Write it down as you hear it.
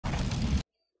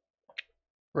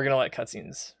We're gonna let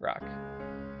cutscenes rock.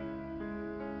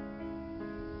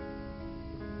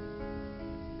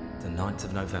 The 9th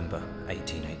of November,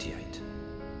 1888.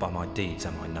 By my deeds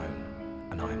am I known,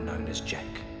 and I am known as Jack.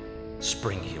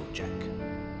 Spring-heeled Jack.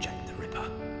 Jack the Ripper.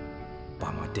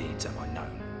 By my deeds am I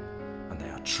known, and they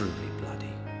are truly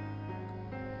bloody.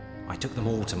 I took them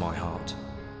all to my heart.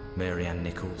 Mary Ann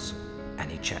Nichols,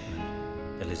 Annie Chapman,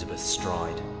 Elizabeth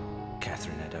Stride,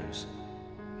 Catherine Eddowes,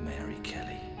 Mary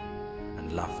Kelly,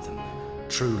 and loved them,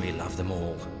 truly loved them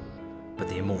all. But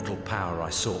the immortal power I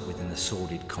sought within the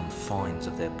sordid confines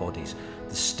of their bodies,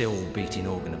 the still beating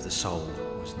organ of the soul,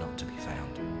 was not to be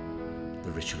found.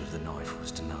 The ritual of the knife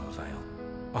was to no avail.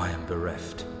 I am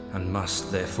bereft, and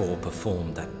must therefore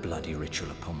perform that bloody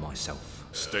ritual upon myself.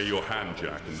 Stay your hand,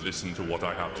 Jack, and listen to what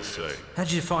I have to say. How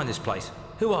did you find this place?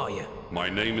 Who are you? My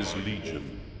name is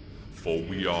Legion, for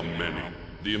we are many.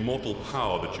 The immortal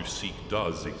power that you seek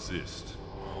does exist.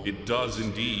 It does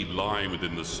indeed lie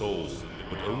within the soul,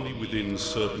 but only within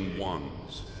certain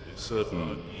ones,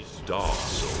 certain dark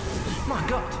souls. My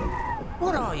God!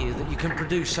 What are you that you can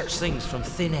produce such things from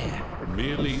thin air?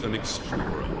 Merely an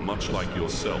explorer, much like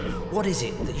yourself. What is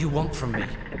it that you want from me?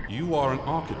 You are an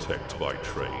architect by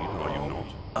trade, are you not?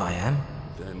 I am.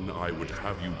 Then I would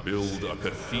have you build a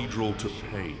cathedral to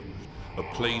pain. A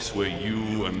place where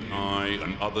you and I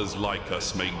and others like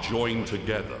us may join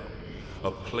together. A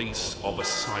place of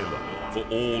asylum for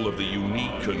all of the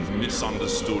unique and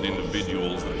misunderstood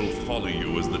individuals that will follow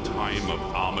you as the time of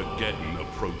Armageddon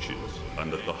approaches.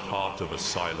 And at the heart of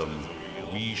asylum,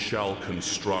 we shall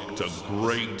construct a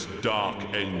great dark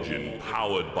engine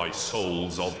powered by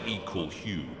souls of equal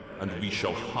hue. And we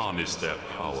shall harness their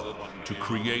power to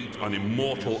create an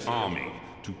immortal army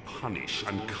to punish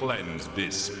and cleanse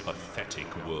this pathetic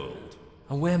world.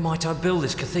 And where might I build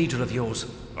this cathedral of yours?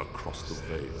 Across the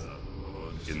veil,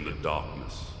 in the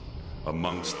darkness,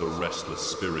 amongst the restless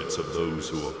spirits of those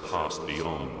who have passed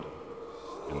beyond,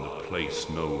 in the place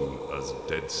known as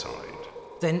Deadside.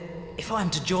 Then, if I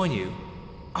am to join you,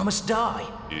 I must die.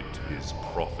 It is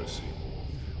prophecy.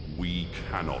 We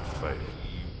cannot fail,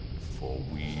 for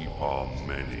we are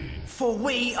many. For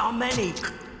we are many!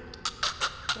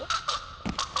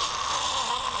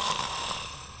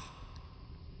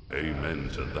 Amen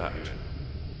to that.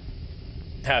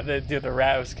 Yeah, the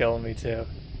rat was killing me too.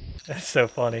 That's so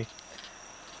funny.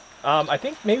 I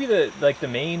think maybe the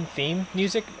main theme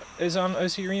music is on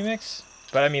OC Remix,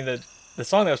 but I mean the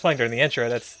song that was playing during the intro,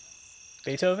 that's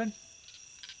Beethoven.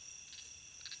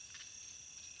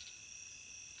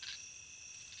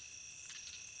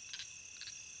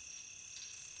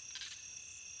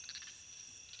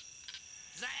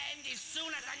 The end is sooner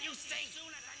than you think.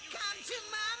 Come to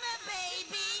mama,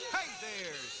 baby. Hey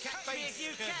there, catface. If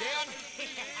you can. Damn.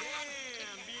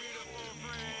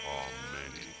 Are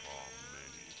many.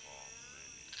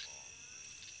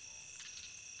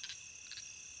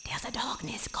 There's a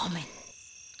darkness coming.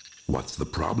 What's the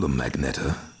problem,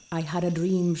 Magneta? I had a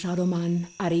dream, Shadow Man.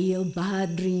 A real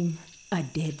bad dream. A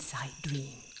dead-side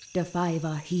dream. The five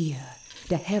are here.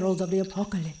 The heralds of the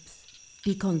apocalypse.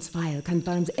 Deacon's file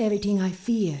confirms everything I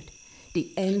feared. The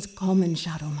end's coming,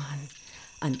 Shadow Man.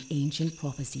 An ancient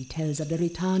prophecy tells of the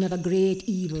return of a great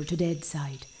evil to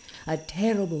Deadside. A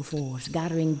terrible force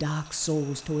gathering dark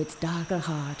souls to its darker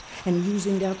heart and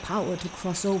using their power to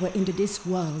cross over into this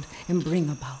world and bring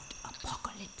about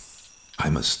apocalypse.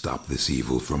 I must stop this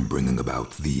evil from bringing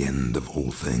about the end of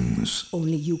all things.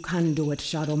 Only you can do it,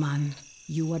 Shadow Man.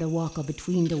 You are the walker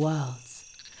between the worlds.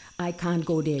 I can't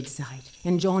go Deadside,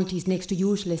 and Jaunty's next to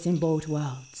useless in both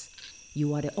worlds.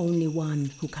 You are the only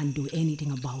one who can do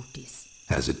anything about this.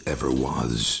 As it ever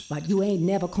was. But you ain't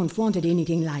never confronted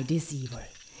anything like this evil.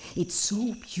 It's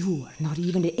so pure, not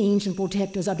even the ancient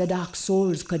protectors of the Dark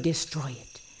Souls could destroy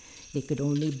it. They could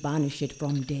only banish it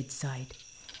from Deadside.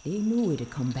 They knew it'd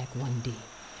come back one day,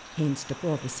 hence the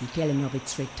prophecy telling of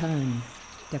its return.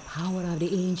 The power of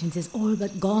the ancients is all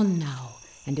but gone now,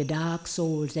 and the Dark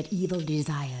Souls that evil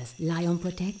desires lie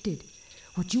unprotected.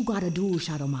 What you gotta do,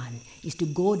 Shadow Man, is to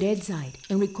go Deadside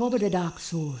and recover the Dark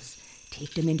Souls.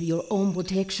 Take them into your own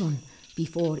protection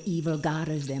before evil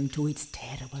gathers them to its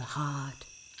terrible heart.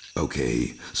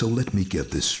 Okay, so let me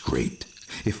get this straight.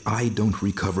 If I don't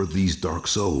recover these dark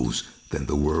souls, then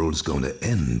the world's gonna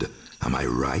end. Am I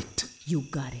right? You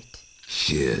got it.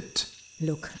 Shit.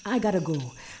 Look, I gotta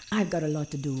go. I've got a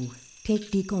lot to do.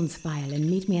 Take Deacon's file and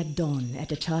meet me at dawn at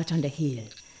the church on the hill.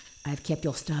 I've kept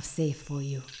your stuff safe for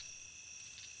you.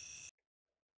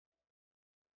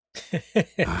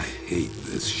 I hate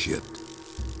this shit.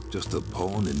 Just a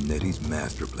pawn in Nettie's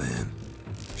master plan.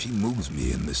 She moves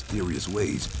me in mysterious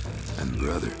ways. And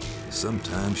brother,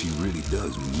 sometimes she really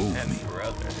does move me.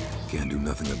 Brother. Can't do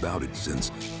nothing about it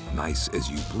since, nice as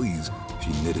you please, she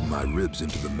knitted my ribs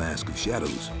into the mask of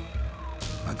shadows.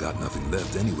 I got nothing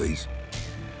left anyways.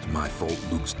 It's my fault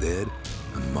Luke's dead,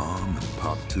 and Mom and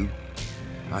Pop too.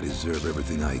 I deserve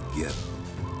everything I get.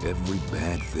 Every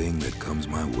bad thing that comes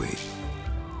my way.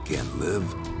 Can't live,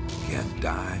 can't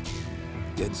die.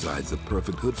 Deadside's the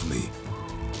perfect hood for me.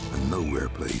 A nowhere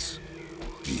place.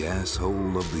 The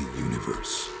asshole of the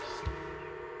universe.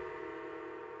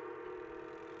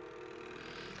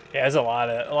 Yeah, there's a lot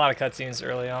of cutscenes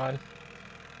early on.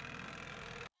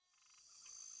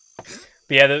 But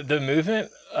yeah, the movement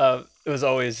it was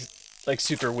always like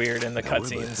super weird in the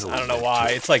cutscenes. I don't know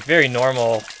why. It's like very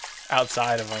normal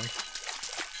outside of them.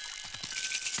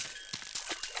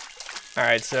 All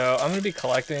right, so I'm gonna be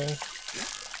collecting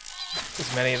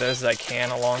as many of those as I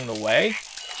can along the way.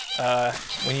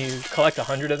 When you collect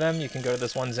 100 of them, you can go to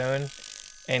this one zone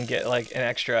and get like an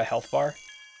extra health bar.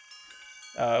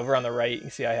 Over on the right, you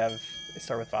can see I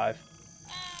start with 5.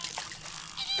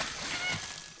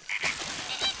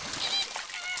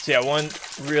 So yeah, one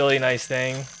really nice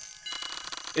thing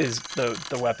is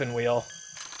the weapon wheel.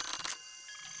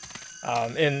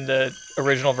 In the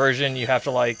original version, you have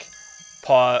to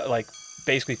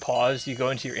basically pause. You go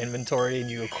into your inventory and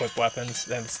you equip weapons.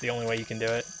 That's the only way you can do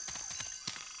it.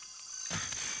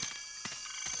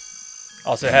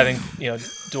 Also, having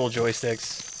dual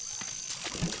joysticks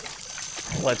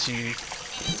lets you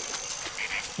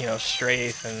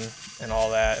strafe and all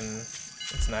that, and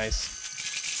it's nice.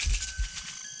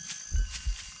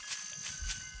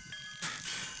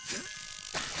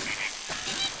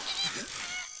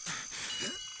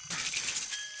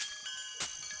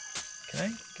 Can I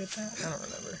get that? I don't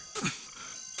remember.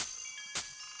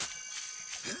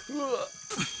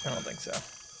 I don't think so.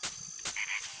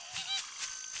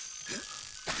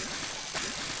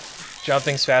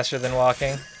 Jumping's faster than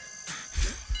walking.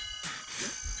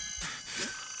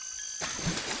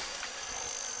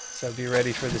 So be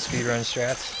ready for the speedrun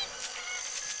strats.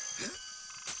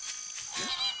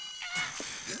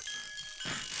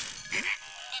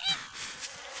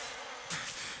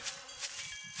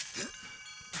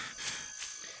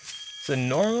 So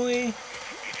normally,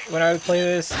 when I would play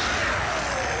this,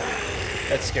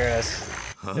 that scared us.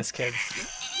 Huh? This kid.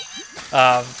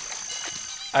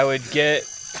 I would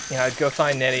I'd go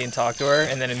find Nettie and talk to her,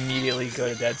 and then immediately go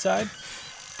to Deadside.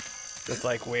 That's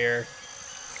like where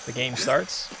the game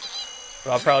starts.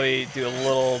 But I'll probably do a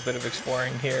little bit of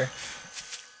exploring here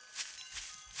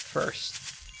first.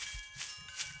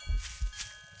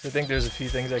 So I think there's a few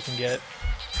things I can get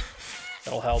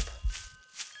that'll help.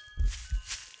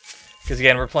 Because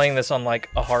again, we're playing this on like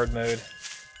a hard mode.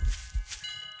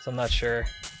 So I'm not sure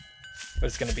what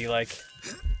it's going to be like.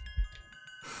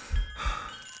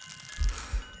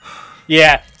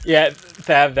 Yeah,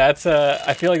 Fab, that's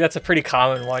I feel like that's a pretty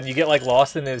common one. You get like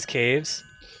lost in those caves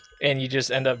and you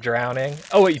just end up drowning.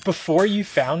 Oh wait, before you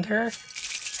found her?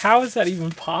 How is that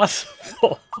even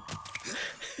possible?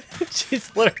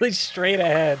 She's literally straight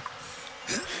ahead.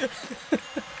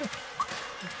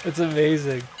 It's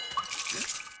amazing.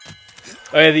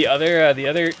 Oh yeah, the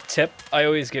other tip I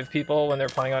always give people when they're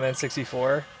playing on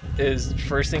N64 is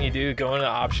first thing you do, go into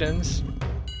options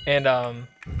and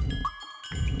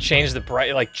change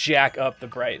the jack up the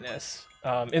brightness.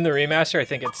 In the remaster, I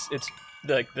think it's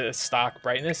like the stock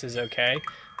brightness is okay,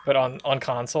 but on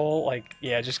console, like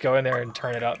yeah, just go in there and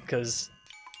turn it up because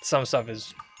some stuff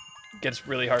gets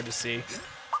really hard to see.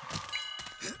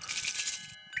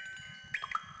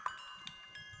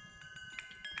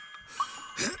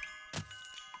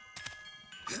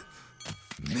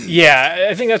 Yeah,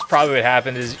 I think that's probably what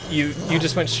happened. Is you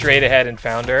just went straight ahead and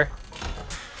found her,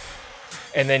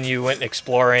 and then you went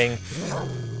exploring,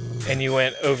 and you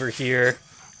went over here,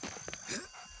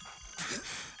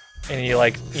 and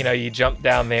you jumped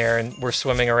down there and were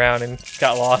swimming around and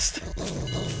got lost.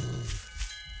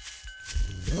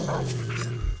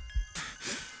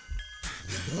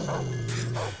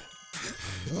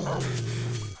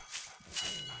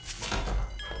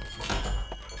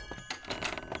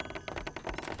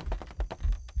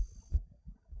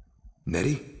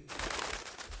 Nettie?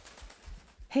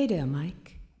 Hey there,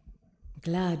 Mike.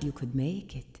 Glad you could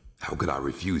make it. How could I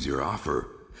refuse your offer?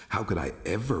 How could I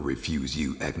ever refuse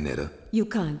you, Agneta? You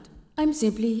can't. I'm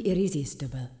simply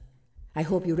irresistible. I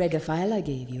hope you read the file I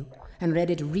gave you, and read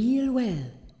it real well.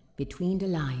 Between the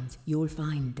lines, you'll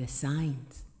find the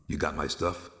signs. You got my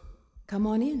stuff? Come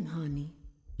on in, honey.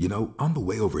 You know, on the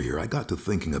way over here, I got to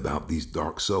thinking about these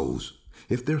dark souls.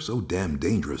 If they're so damn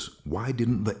dangerous, why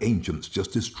didn't the ancients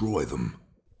just destroy them?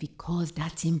 Because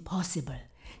that's impossible.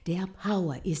 Their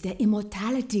power is their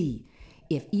immortality.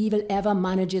 If evil ever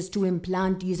manages to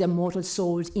implant these immortal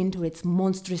souls into its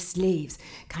monstrous slaves,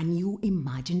 can you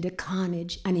imagine the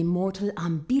carnage an immortal,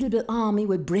 unbeatable army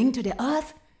would bring to the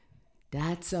earth?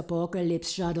 That's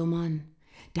apocalypse, Shadow Man.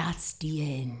 That's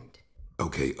the end.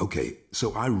 Okay,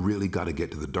 so I really gotta get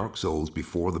to the Dark Souls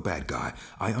before the bad guy.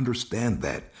 I understand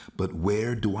that, but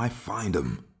where do I find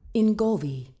him? In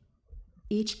Govi.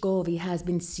 Each Govi has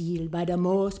been sealed by the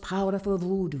most powerful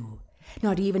voodoo.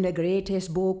 Not even the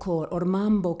greatest Bokor or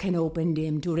Mambo can open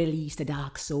them to release the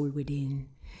dark soul within.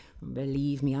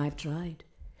 Believe me, I've tried.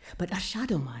 But a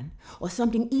Shadow Man, or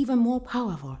something even more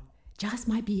powerful, just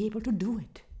might be able to do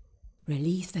it.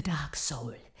 Release the dark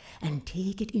soul and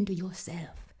take it into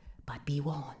yourself. But be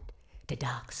warned, the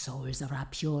dark souls are a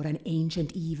pure and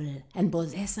ancient evil and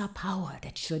possess a power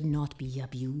that should not be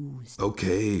abused.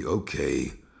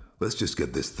 Okay. Let's just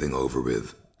get this thing over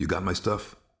with. You got my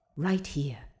stuff? Right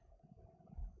here.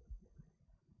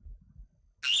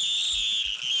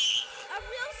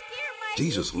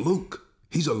 Jesus, Luke!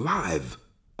 He's alive!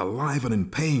 Alive and in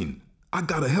pain. I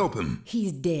gotta help him.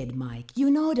 He's dead, Mike.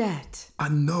 You know that. I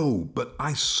know, but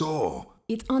I saw.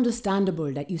 It's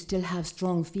understandable that you still have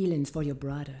strong feelings for your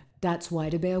brother. That's why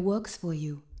the bear works for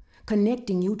you,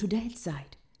 connecting you to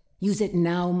Deadside. Use it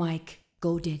now, Mike.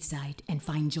 Go Deadside and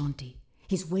find Jonty.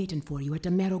 He's waiting for you at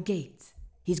the Marrow Gates.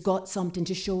 He's got something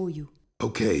to show you.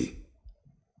 Okay.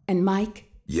 And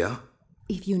Mike? Yeah?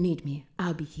 If you need me,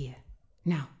 I'll be here.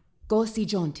 Now, go see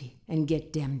Jonty and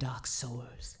get them dark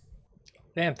souls.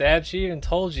 Damn, Dad, she even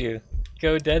told you.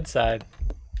 Go Deadside.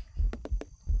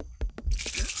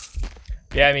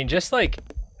 Yeah, I mean, just like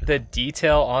the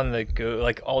detail on the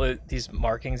like all these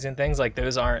markings and things, like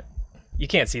those aren't, you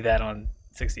can't see that on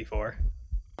 64.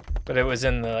 But it was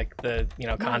in the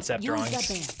concept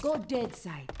drawings. Go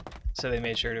Deadside. So they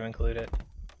made sure to include it.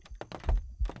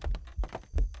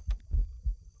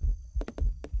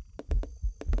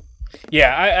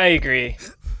 Yeah, I agree.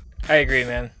 I agree,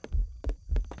 man.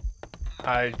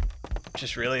 I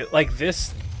just really like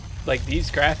this, like these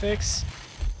graphics,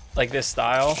 like this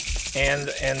style, and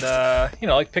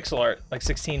like pixel art, like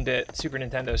 16-bit Super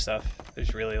Nintendo stuff. I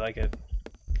just really like it.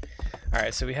 All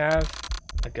right, so we have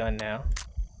a gun now.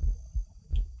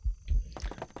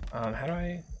 How do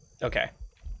I? Okay.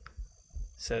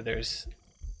 So there's.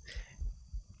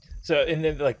 So and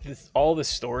then like this, all the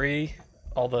story,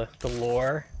 all the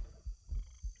lore.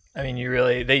 I mean, you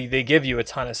really they give you a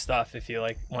ton of stuff if you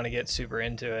like want to get super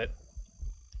into it.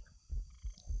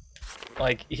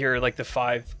 Like here, like the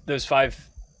five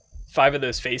of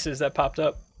those faces that popped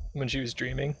up when she was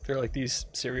dreaming. They're like these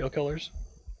serial killers.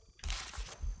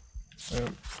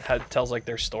 It tells like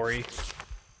their story.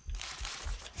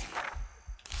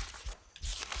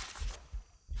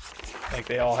 Like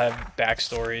they all have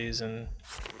backstories and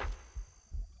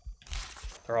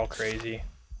they're all crazy.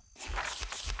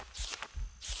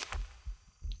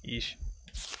 Yeesh.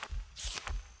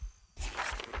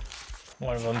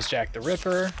 One of them's Jack the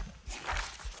Ripper.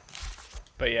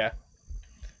 But yeah.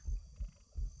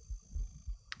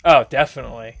 Oh,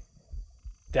 definitely.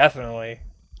 Definitely.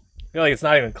 I feel like it's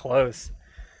not even close.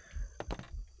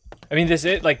 I mean, this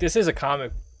is a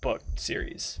comic book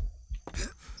series.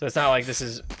 So it's not like this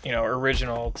is,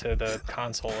 original to the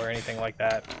console or anything like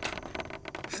that.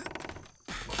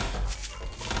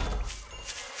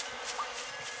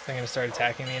 They're gonna start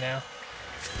attacking me now.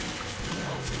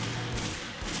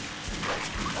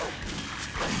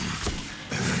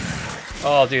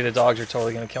 Oh, dude, the dogs are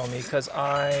totally gonna kill me because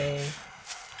I...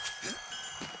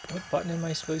 What button am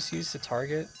I supposed to use to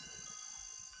target?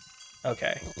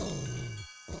 Okay.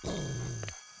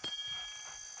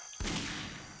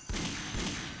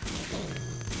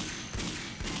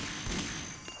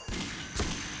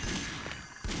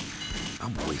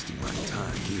 I'm wasting my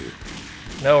time here.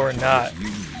 No, we're not. You,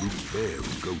 Luke's bear,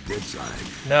 would go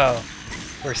Deadside. No,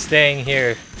 we're staying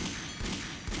here.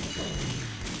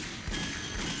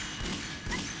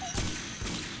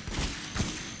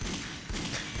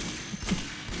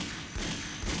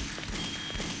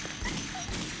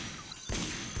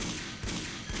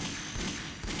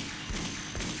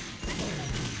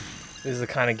 This is the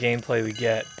kind of gameplay we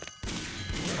get.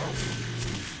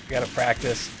 We gotta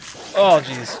practice. Oh,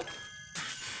 jeez.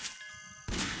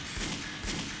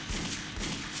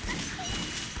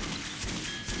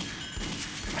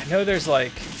 I know there's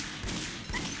like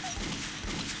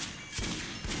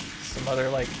some other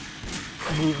like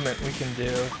movement we can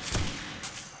do,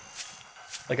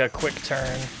 like a quick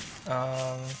turn.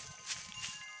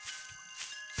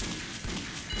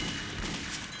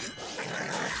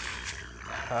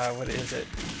 What is it?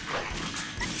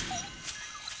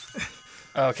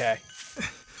 Okay.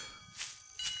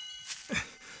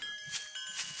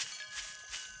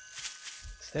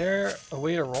 Is there a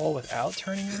way to roll without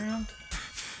turning around?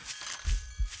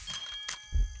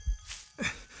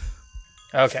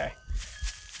 Okay.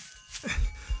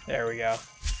 There we go.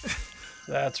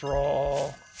 That's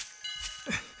roll.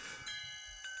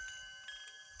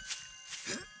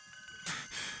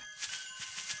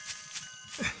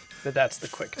 But that's the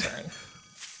quick turn.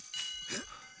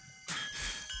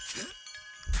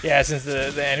 Yeah, since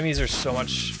the enemies are so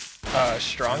much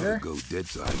stronger. Go dead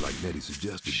side like Nettie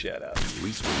suggested. Shut up.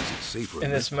 Least ways it's safer In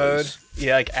in this mode, place.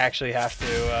 you like actually have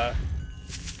to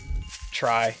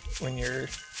try when you're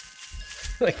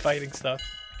like fighting stuff.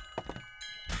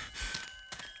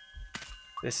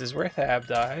 This is where Thab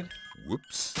died.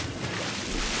 Whoops.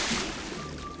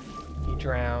 He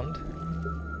drowned.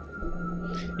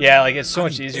 Yeah, like it's so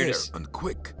much easier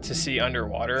to see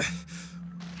underwater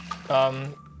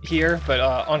here, but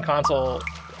on console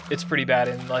it's pretty bad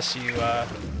unless you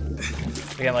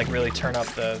again like really turn up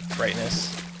the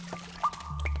brightness.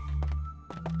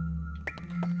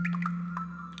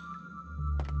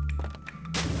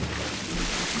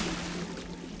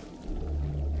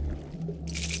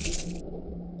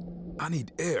 I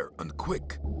need air and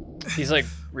quick. He's like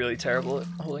really terrible at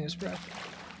holding his breath.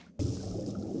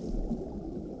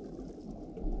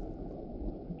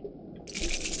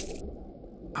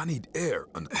 I need air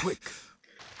and quick.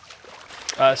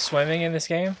 Swimming in this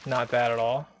game, not bad at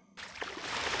all.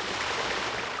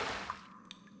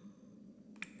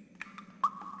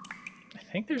 I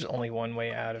think there's only one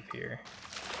way out of here.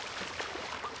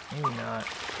 Maybe not.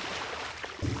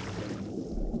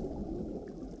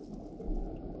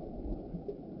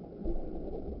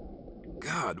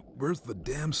 God, where's the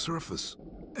damn surface?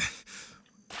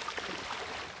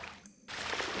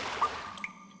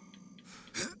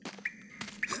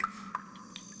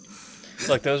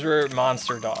 Look, those were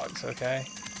monster dogs, okay?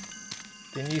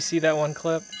 Didn't you see that one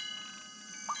clip?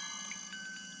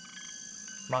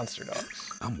 Monster dogs.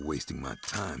 I'm wasting my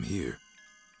time here.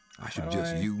 I should How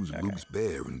just do I- use okay. Luke's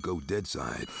bear and go dead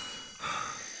side.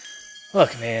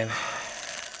 Look, man.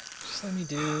 Just let me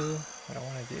do what I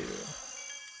want to do.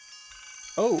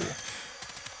 Oh!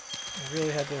 I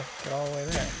really had to get all the way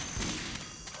there.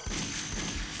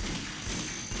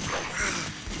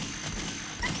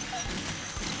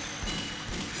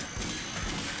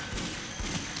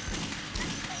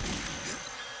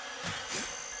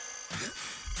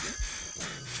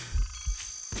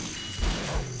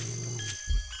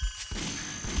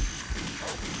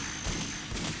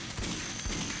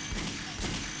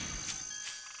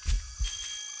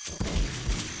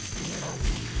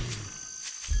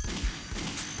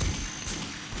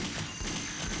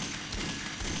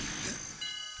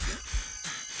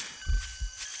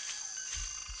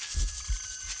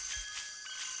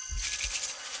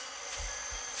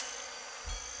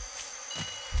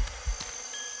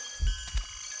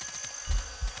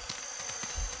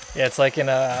 Yeah, it's like in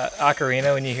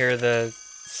Ocarina when you hear the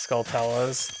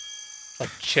Skulltulas like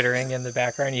chittering in the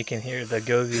background, you can hear the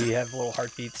Govi have little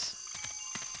heartbeats.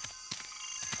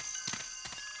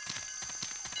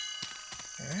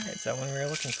 Alright, is that one we were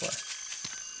looking for?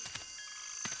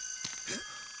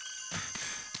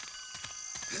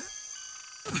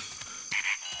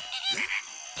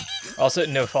 Also,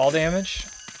 no fall damage.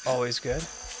 Always good.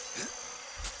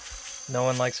 No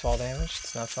one likes fall damage.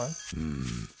 It's not fun.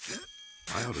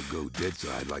 I ought to go dead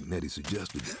side like Nettie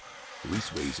suggested.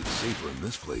 Leastways it's safer in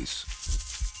this place.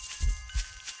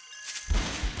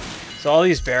 So all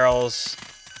these barrels,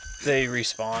 they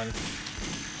respawn.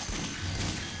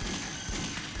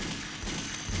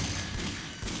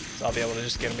 So I'll be able to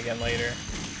just get them again later.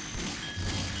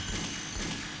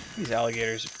 These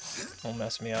alligators will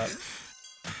mess me up,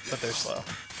 but they're slow.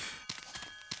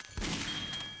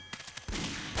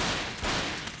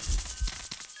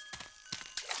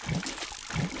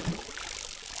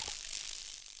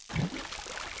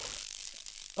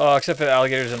 Oh, except for the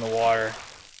alligators in the water.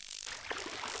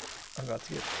 I'm about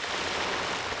to get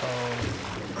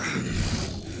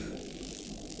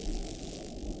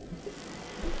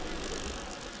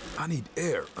I need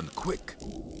air and quick.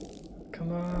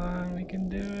 Come on, we can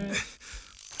do it.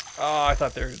 Oh, I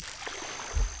thought there was...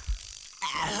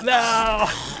 No!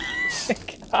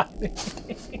 Got me.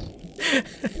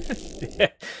 Yeah,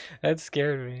 that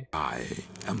scared me. I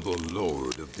am the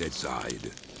Lord of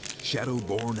Deadside,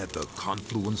 Shadowborn at the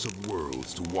confluence of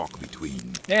worlds to walk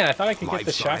between. Man, I thought I could get Life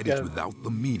the side is shotgun. without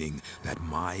the meaning that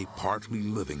my partly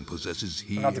living possesses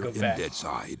here have to go in back.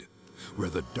 Deadside, where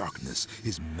the darkness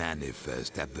is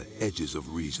manifest at the edges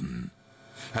of reason.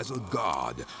 As a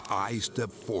god, I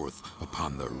step forth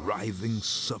upon the writhing,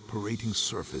 suppurating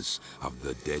surface of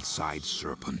the dead-side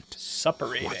serpent.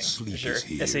 Suppurating. What sleep Is your is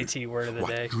here? SAT word of the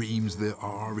What day. dreams there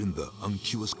are in the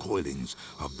unctuous coilings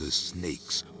of the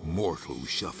snake's mortal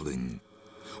shuffling.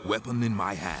 Weapon in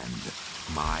my hand,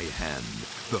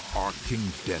 the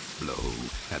arcing death blow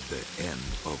at the end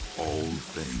of all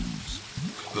things.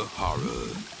 The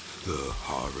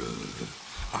horror,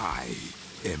 I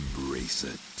embrace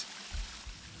it.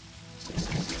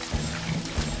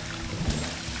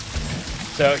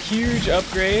 So, huge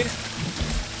upgrade.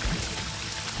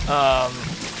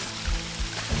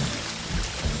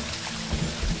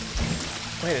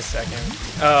 Wait a second.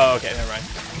 Oh, okay, never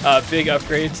mind. Big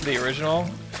upgrade to the original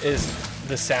is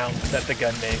the sound that the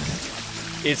gun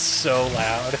makes. It's so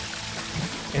loud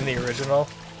in the original.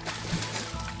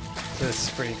 So this is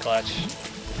pretty clutch.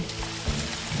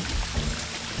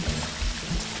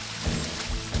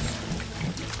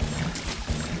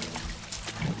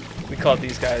 We called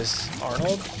these guys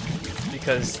Arnold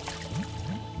because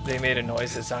they made a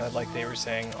noise that sounded like they were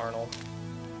saying Arnold.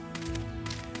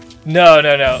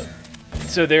 No.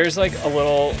 So there's like a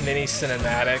little mini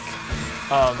cinematic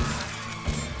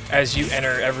as you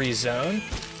enter every zone,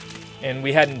 and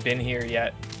we hadn't been here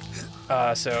yet,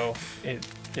 so it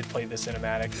played the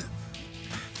cinematic.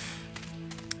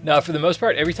 Now, for the most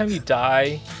part, every time you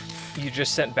die, you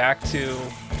just sent back to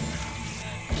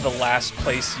the last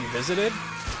place you visited,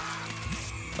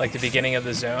 like the beginning of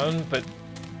the zone, but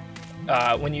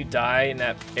when you die in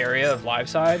that area of live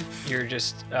side, you're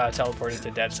just teleported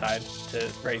to dead side, to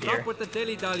right here. Stop with the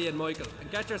dilly-dallying, Michael, and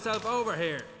get yourself over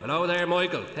here. Hello there,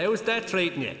 Michael. How's that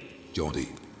treating you? Jaunty,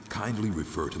 kindly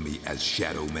refer to me as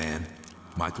Shadow Man.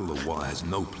 Michael Lavoie has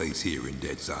no place here in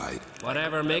Deadside.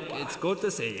 Whatever, Mick, it's good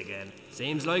to see you again.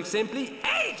 Seems like simply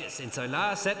ages since I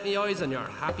last set me eyes on your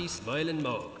happy, smiling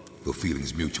mug. The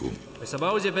feeling's mutual. I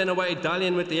suppose you've been away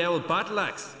dallying with the old battle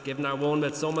axe, giving her one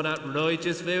with some of that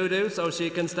righteous voodoo so she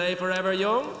can stay forever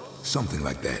young? Something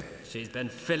like that. She's been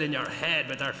filling your head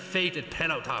with her fated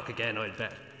pillow talk again, I'll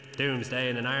bet. Doomsday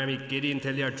in an army giddy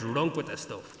until you're drunk with the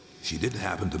stuff. She did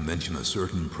happen to mention a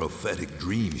certain prophetic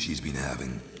dream she's been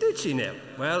having. Did she now?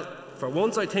 Well, for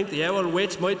once I think the owl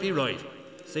witch might be right.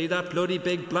 See that bloody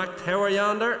big black tower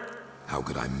yonder? How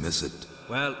could I miss it?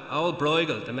 Well, old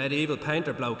Bruegel, the medieval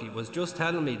painter blokey, was just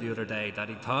telling me the other day that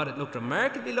he thought it looked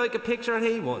remarkably like a picture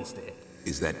he once did.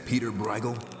 Is that Peter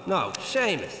Bruegel? No,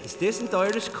 Seamus, his distant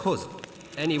Irish cousin.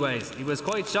 Anyways, he was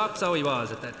quite shocked, so he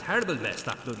was, at the terrible mess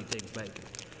that bloody thing's making.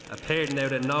 Appearing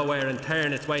out of nowhere and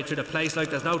tearing its way through the place like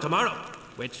there's no tomorrow.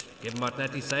 Which, given what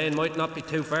Nettie's saying, might not be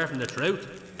too far from the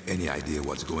truth. Any idea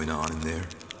what's going on in there?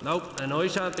 Nope, and I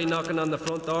shan't be knocking on the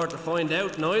front door to find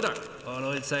out neither. All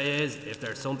I'll say is, if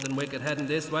there's something wicked heading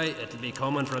this way, it'll be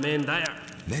coming from in there.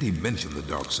 Nettie mentioned the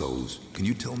Dark Souls. Can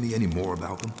you tell me any more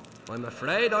about them? I'm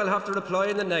afraid I'll have to reply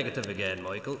in the negative again,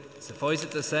 Michael. Suffice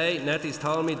it to say, Nettie's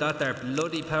told me that they're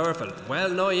bloody powerful, well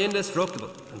nigh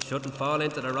indestructible, and shouldn't fall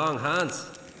into the wrong hands.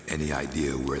 Any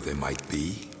idea where they might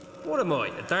be? What am I,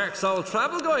 a Dark Soul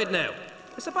travel guide now?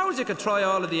 I suppose you could try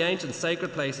all of the ancient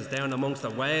sacred places down amongst the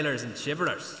whalers and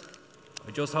shiverers.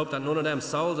 I just hope that none of them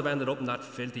souls have ended up in that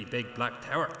filthy big black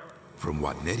tower. From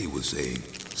what Nettie was saying,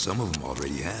 some of them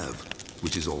already have,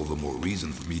 which is all the more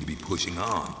reason for me to be pushing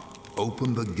on.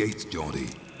 Open the gates, Jaunty.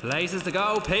 Places to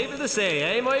go, people to see,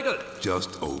 eh, Michael?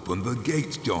 Just open the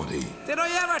gates, Jaunty. Did I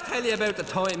ever tell you about the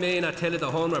time me and Attila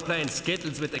the Hun were playing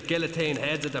skittles with the guillotine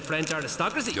heads of the French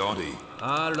aristocracy? Jaunty.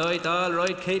 All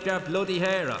right, keep your bloody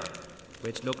hair on.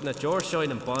 Which, looking at your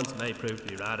shining bonds, may prove to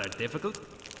be rather difficult.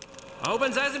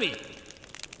 Open sesame!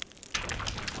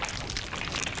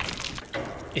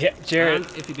 Yeah, Jared.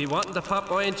 And if you'd be wanting to pop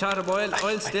by and chat a while,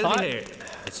 I'll still be here.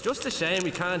 It's just a shame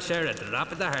we can't share a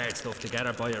drop of the hard stuff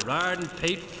together by a roaring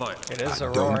peat fire. It is I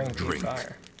a don't roaring peat drink.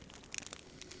 fire.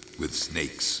 With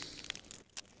snakes.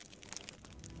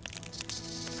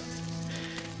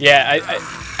 Yeah,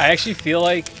 I actually feel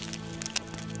like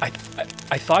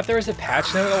I thought there was a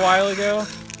patch note a while ago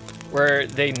where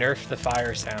they nerfed the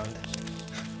fire sound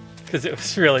because it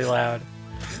was really loud.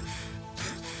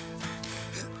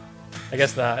 I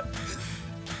guess not.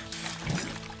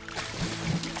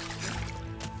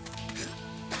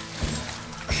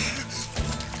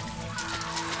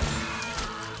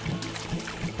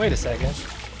 Wait a second.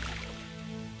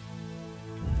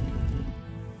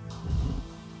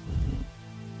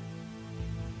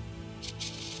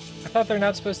 I thought they're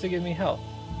not supposed to give me health.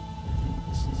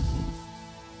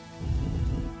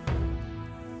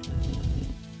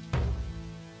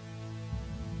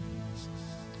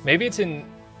 Maybe it's in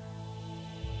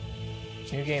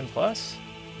New Game Plus?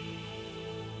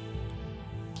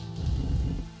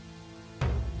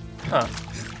 Huh.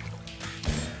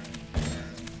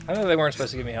 I know they weren't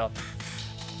supposed to give me health.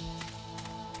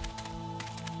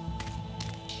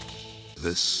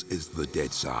 This is the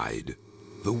dead side,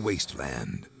 the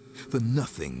wasteland, the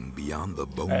nothing beyond the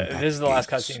bone. This is the last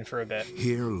cutscene for a bit.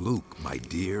 Here Luke, my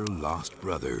dear lost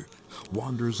brother,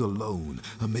 wanders alone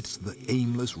amidst the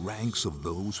aimless ranks of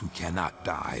those who cannot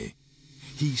die.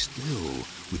 He still,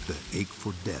 with the ache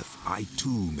for death, I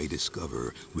too may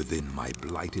discover within my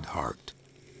blighted heart.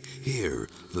 Here,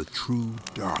 the true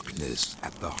darkness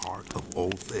at the heart of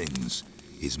all things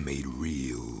is made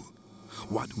real.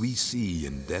 What we see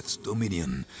in Death's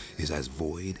dominion is as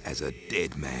void as a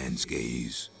dead man's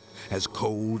gaze, as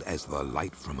cold as the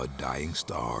light from a dying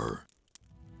star.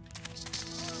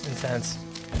 Intense.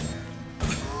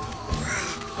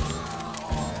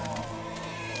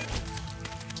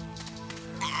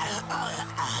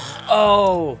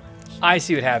 Oh, I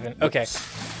see what happened. Okay.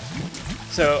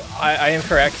 So, I am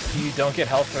correct. You don't get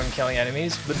health from killing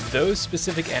enemies, but those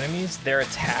specific enemies, their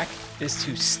attack is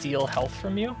to steal health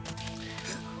from you.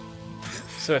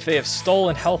 So if they have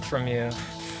stolen health from you,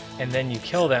 and then you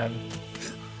kill them,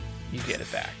 you get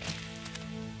it back.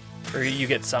 Or you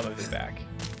get some of it back.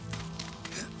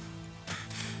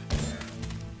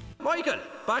 Michael,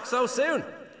 back so soon.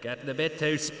 Getting a bit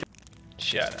too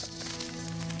Shut up.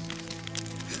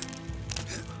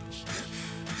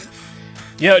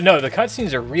 Yeah, no, the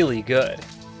cutscenes are really good.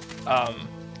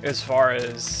 As far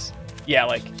as, yeah,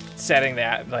 like setting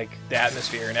that, like the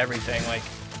atmosphere and everything. Like,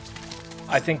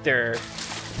 I think they're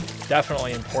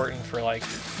definitely important for like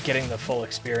getting the full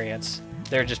experience.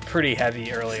 They're just pretty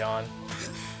heavy early on.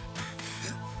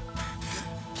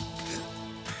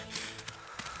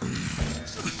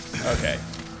 Okay.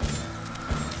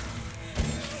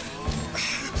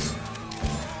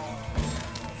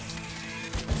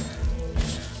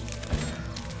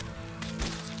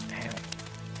 Damn.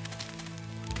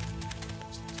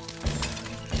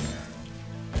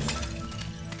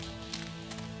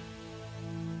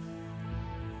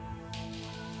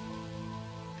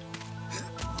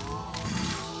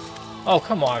 Oh,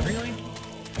 come on, really?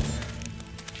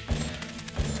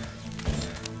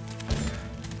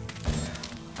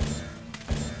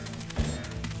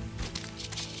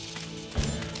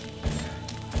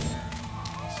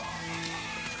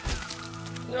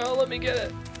 No, let me get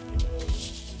it.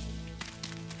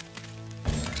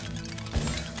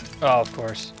 Oh, of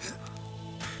course.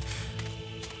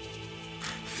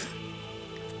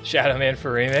 Shadow Man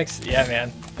for remix? Yeah,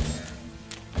 man.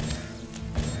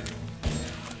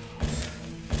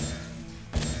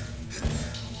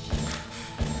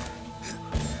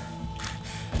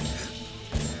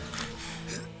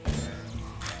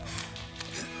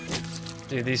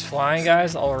 Dude, these flying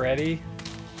guys already,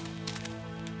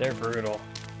 they're brutal.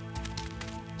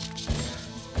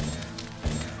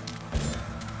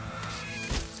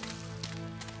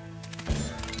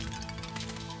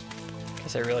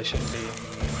 Guess I really shouldn't be.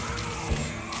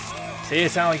 See,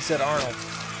 it sounded like you said Arnold.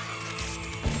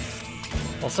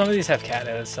 Well, some of these have cat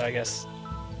heads, so I guess.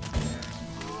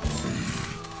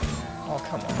 Oh,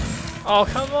 come on. Oh,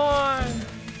 come on!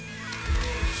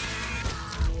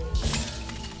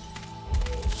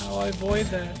 How do I avoid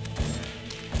that?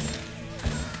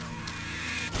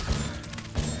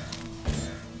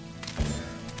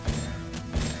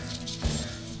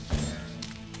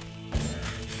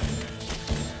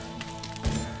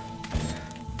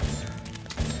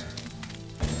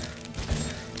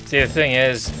 See, the thing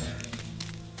is,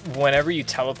 whenever you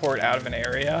teleport out of an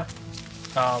area,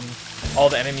 all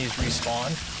the enemies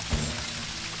respawn.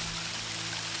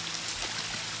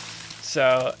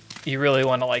 So you really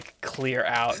want to like clear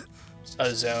out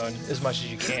a zone as much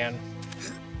as you can,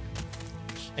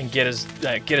 and get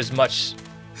as much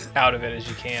out of it as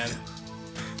you can.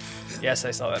 Yes,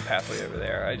 I saw that pathway over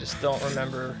there. I just don't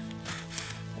remember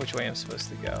which way I'm supposed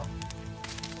to go.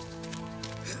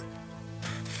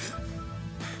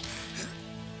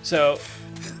 So,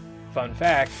 fun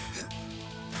fact,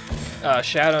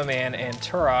 Shadow Man and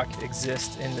Turok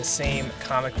exist in the same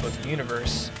comic book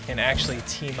universe and actually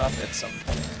team up at some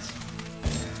point.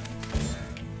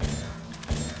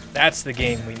 That's the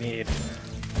game we need.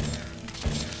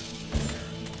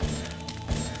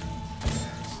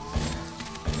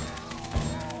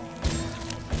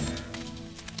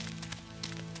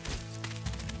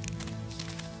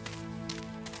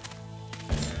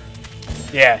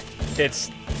 Yeah, it's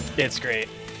great.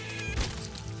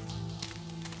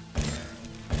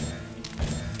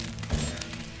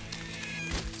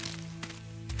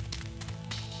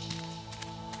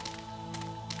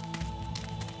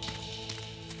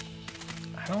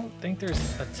 I don't think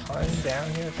there's a ton down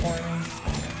here for me.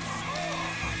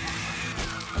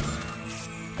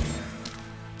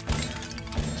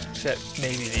 Except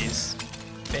maybe these.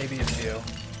 Maybe a few.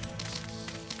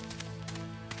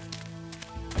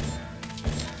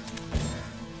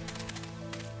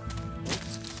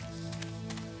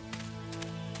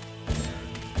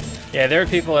 Yeah, there are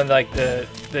people in like the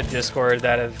Discord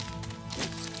that have,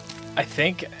 I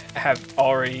think, have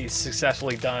already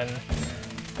successfully done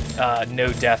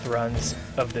no death runs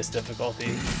of this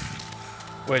difficulty,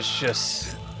 which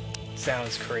just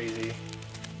sounds crazy.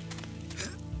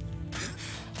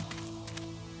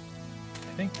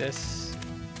 I think this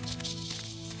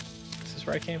is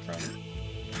where I came from.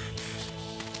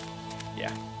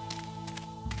 Yeah.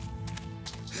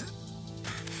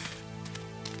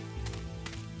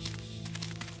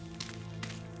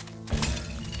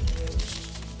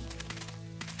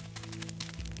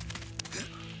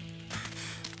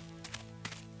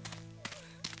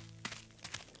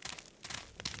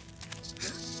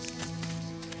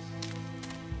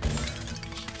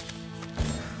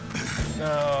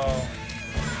 No,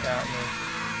 got me.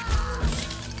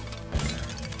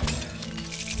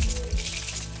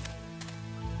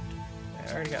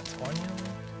 I already got 20 of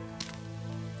them.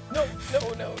 No, no,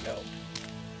 no, no.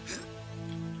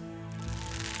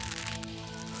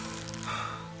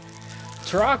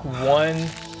 Turok 1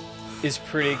 is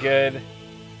pretty good.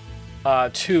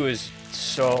 2 is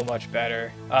so much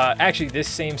better. Actually, this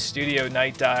same studio,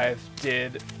 Night Dive,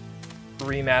 did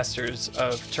remasters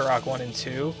of Turok 1 and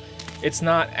 2. It's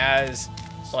not as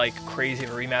like crazy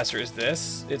of a remaster as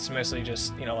this. It's mostly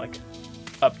just, you know, like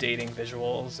updating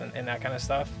visuals and that kind of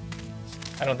stuff.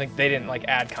 I don't think they didn't like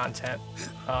add content.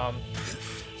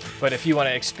 But if you want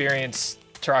to experience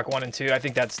Turok 1 and 2, I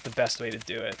think that's the best way to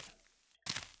do it.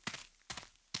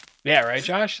 Yeah, right,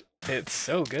 Josh? It's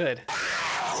so good.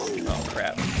 Oh,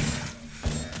 crap.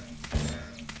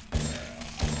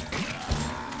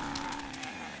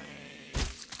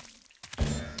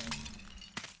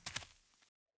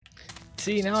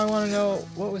 See, now I want to know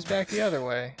what was back the other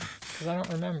way, because I don't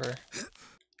remember.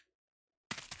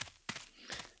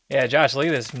 Yeah, Josh, look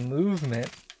at this movement.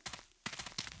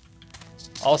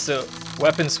 Also,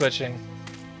 weapon switching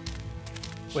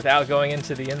without going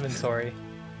into the inventory.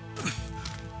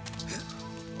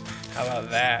 How about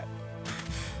that?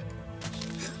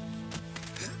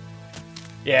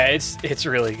 Yeah, it's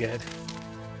really good.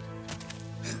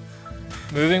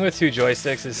 Moving with 2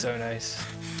 joysticks is so nice.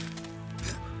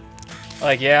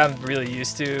 Like, yeah, I'm really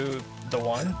used to the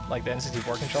one, like the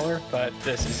N64 controller, but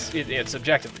this is, it's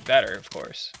objectively better, of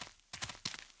course.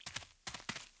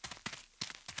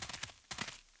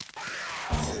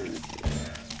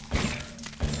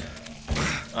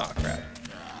 Oh, crap.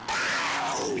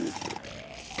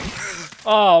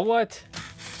 Oh, what?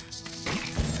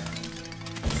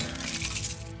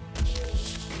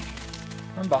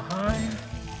 I'm behind.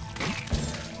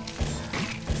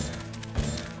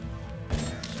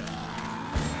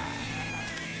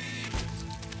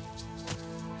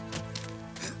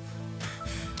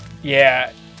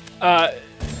 Yeah,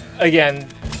 again,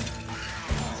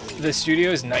 the studio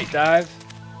is Night Dive,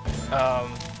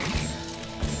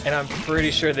 and I'm pretty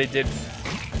sure they did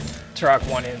Turok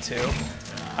 1 and 2.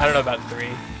 I don't know about 3,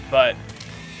 but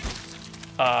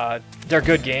they're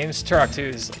good games. Turok 2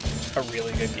 is a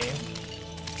really good game.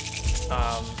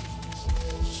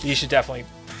 You should definitely,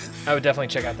 I would definitely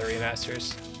check out the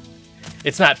remasters.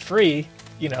 It's not free,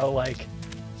 you know, like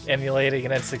emulating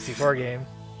an N64 game.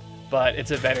 But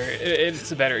it's a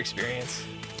better experience,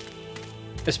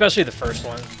 especially the first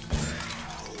one.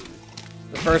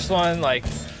 The first one, like,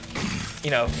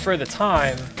 you know, for the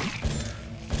time,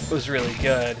 was really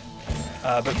good.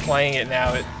 But playing it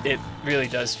now, it really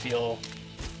does feel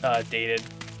dated.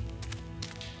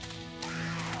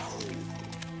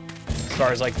 As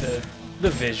far as like the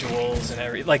visuals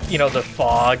and like, you know, the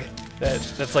fog.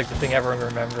 That's like the thing everyone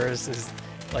remembers is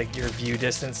like your view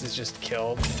distance is just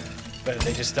killed. But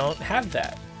they just don't have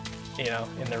that, you know,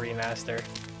 in the remaster.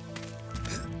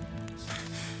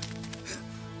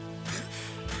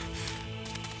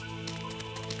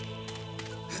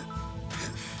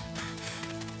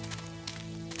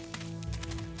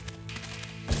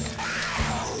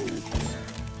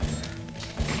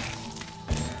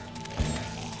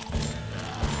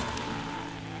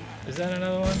 Is that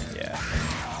another one? Yeah.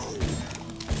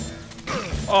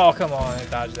 Oh, come on, I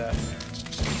dodged that.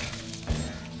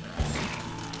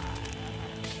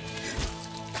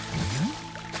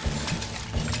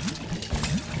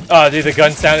 Oh, dude, the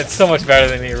gun sounded so much better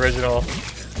than the original.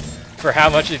 For how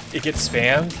much it gets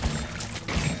spammed.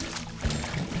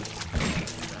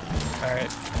 Alright,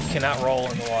 you cannot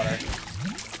roll in the water.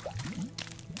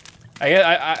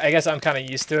 I guess I'm kind of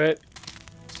used to it.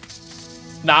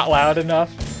 Not loud enough.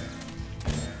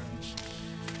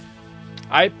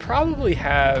 I probably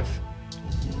have...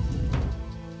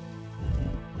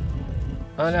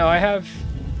 Oh no, I have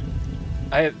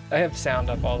sound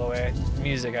up all the way.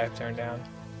 Music I've turned down.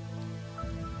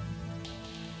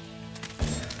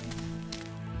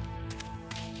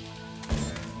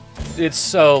 It's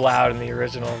so loud in the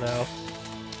original though.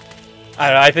 I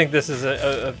don't know, I think this is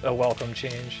a welcome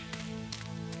change.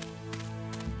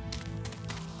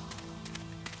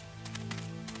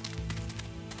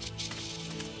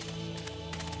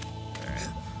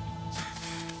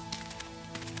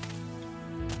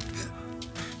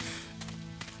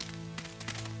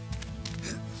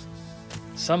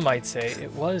 Some might say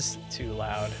it was too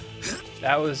loud.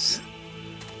 That was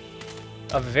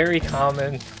a very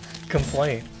common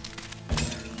complaint.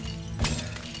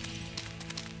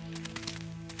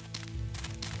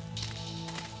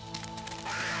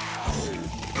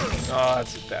 Oh,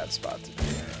 that's a bad spot to be.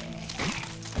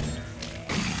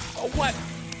 Oh, what?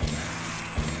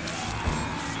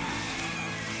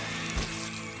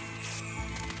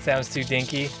 Sounds too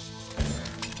dinky.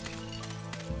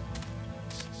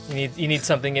 You need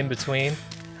something in between.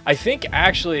 I think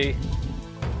actually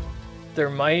there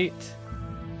might...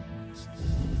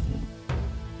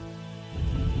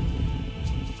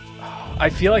 I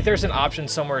feel like there's an option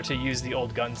somewhere to use the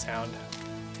old gun sound.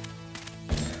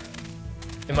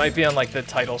 It might be on like the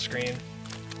title screen.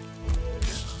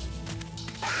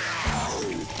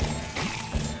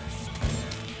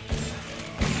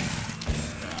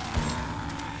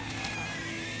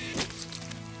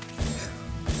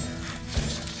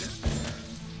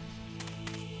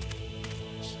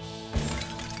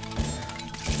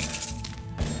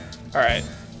 Alright. I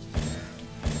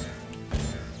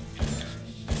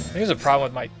think there's a problem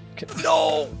with my...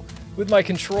 With my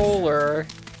controller.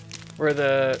 Where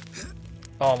the...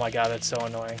 Oh my god, that's so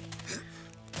annoying.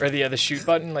 Or the shoot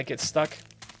button, like, gets stuck.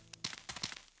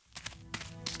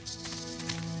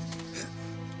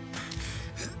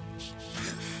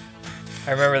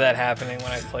 I remember that happening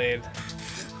when I played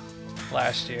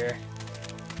last year.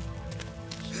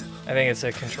 I think it's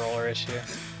a controller issue.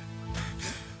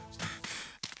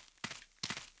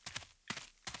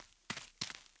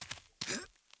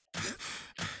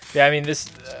 Yeah, I mean, this,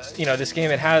 you know, this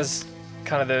game, it has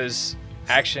kind of those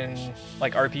action,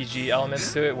 like RPG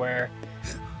elements to it where,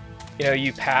 you know,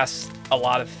 you pass a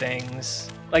lot of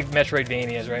things, like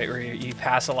Metroidvanias, right? Where you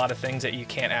pass a lot of things that you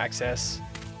can't access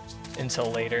until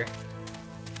later.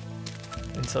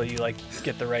 Until you, like,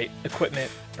 get the right equipment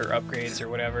or upgrades or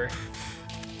whatever.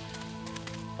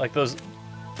 Like those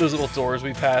little doors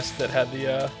we passed that had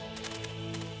the,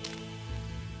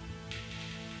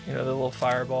 you know, the little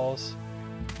fireballs.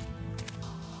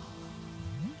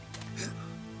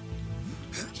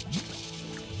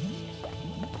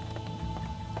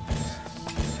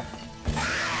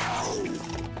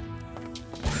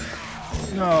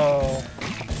 No.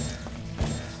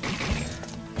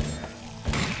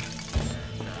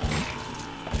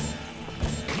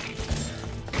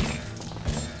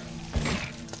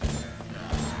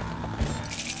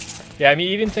 Yeah, I mean,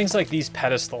 even things like these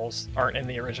pedestals aren't in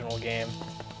the original game.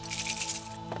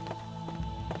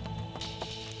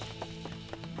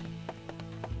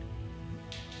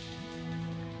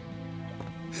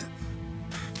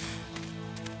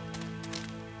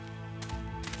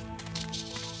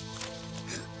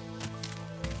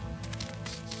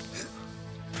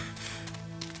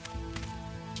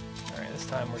 Alright, this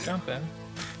time we're jumping.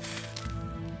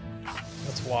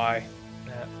 That's why.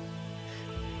 Yeah.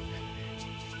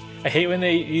 I hate when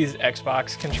they use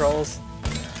Xbox controls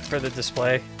for the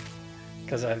display,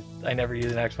 because I never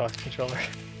use an Xbox controller.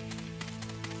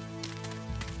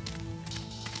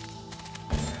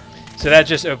 So that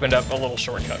just opened up a little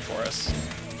shortcut for us,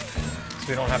 so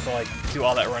we don't have to like do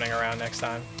all that running around next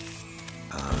time.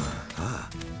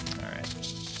 Alright,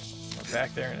 we're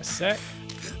back there in a sec.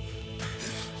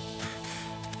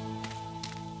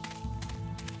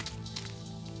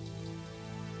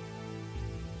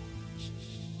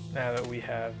 Now that we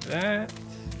have that,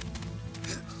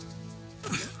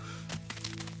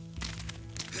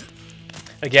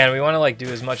 again, we want to like do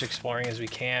as much exploring as we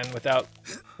can without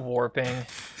warping,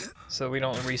 so we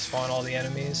don't respawn all the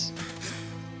enemies.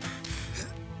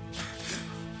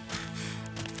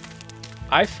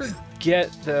 I forget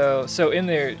though. So in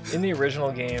the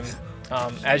original game,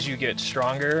 as you get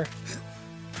stronger,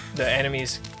 the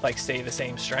enemies like stay the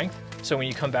same strength. So when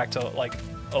you come back to like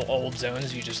old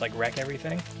zones, you just like wreck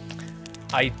everything.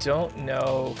 I don't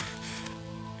know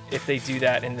if they do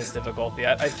that in this difficulty.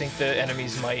 I think the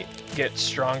enemies might get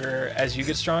stronger as you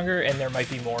get stronger, and there might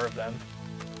be more of them.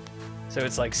 So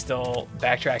it's like still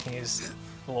backtracking is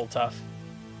a little tough.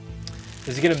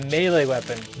 Does he get a melee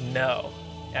weapon? No.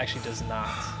 actually does not.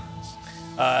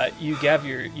 You have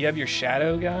your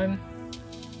shadow gun,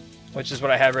 which is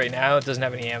what I have right now. It doesn't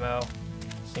have any ammo,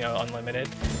 you know, unlimited.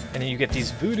 And then you get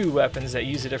these voodoo weapons that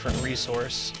use a different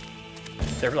resource.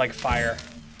 They're like fire.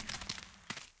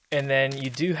 And then you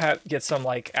do get some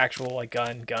like actual like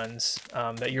guns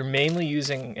that you're mainly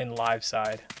using in live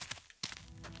side.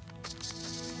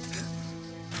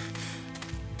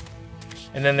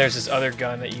 And then there's this other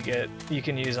gun that you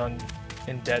can use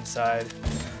in dead side.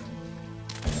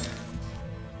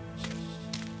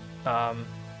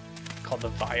 Called the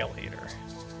Violator.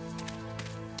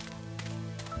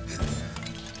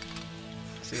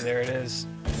 See, there it is.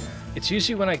 It's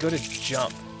usually when I go to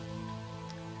jump.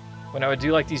 When I would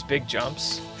do like these big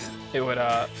jumps, it would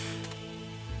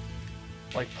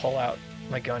like pull out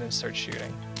my gun and start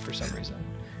shooting for some reason.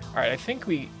 All right, I think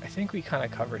we kind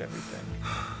of covered everything.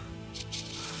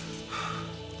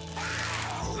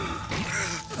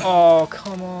 Oh,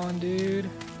 come on, dude.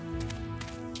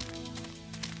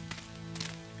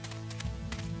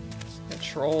 Got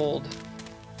trolled.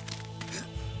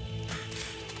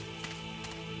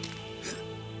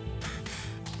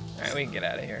 All right, we can get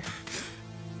out of here.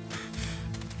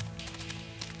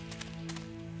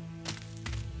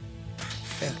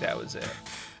 I think that was it.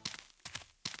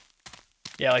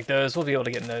 Yeah, like those, we'll be able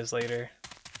to get in those later.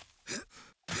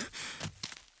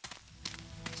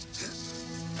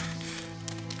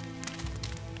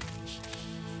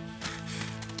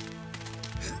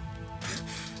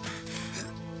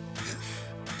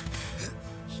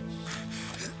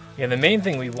 Yeah, the main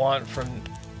thing we want from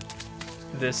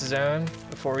this zone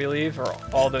before we leave are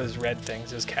all those red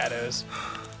things, those cados.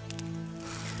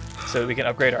 So that we can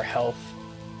upgrade our health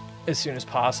as soon as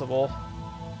possible.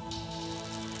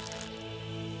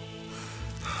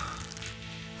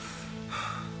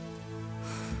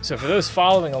 So for those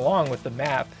following along with the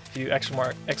map, if you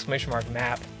exclamation mark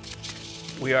map,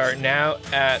 we are now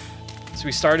at, so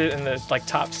we started in the like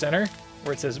top center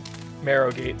where it says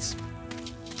Marrow Gates,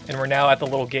 and we're now at the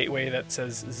little gateway that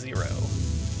says 0.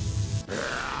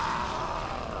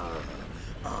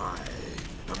 I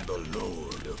am the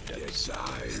Lord of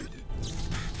Deadside.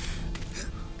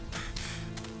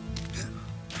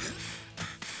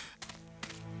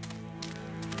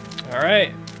 All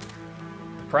right,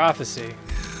 the prophecy.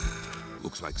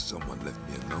 Looks like someone left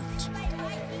me a note.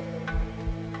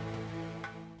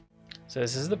 So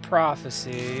this is the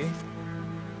prophecy.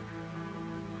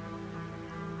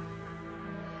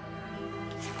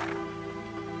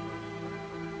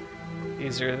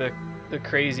 These are the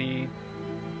crazy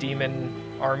demon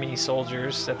army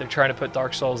soldiers that they're trying to put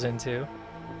Dark Souls into.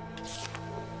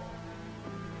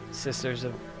 Sisters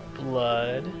of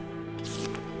Blood.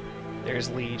 There's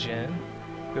Legion,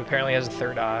 who apparently has a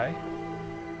third eye.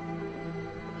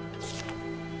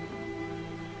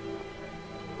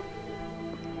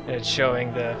 And it's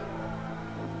showing that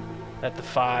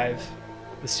the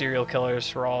serial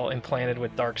killers were all implanted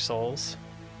with Dark Souls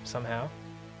somehow.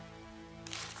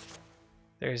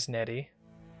 There's Nettie.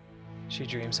 She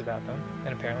dreams about them,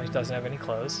 and apparently she doesn't have any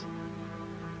clothes.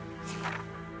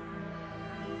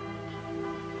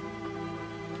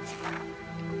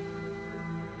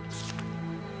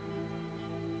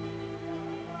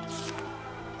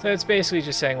 So it's basically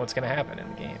just saying what's going to happen in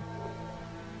the game.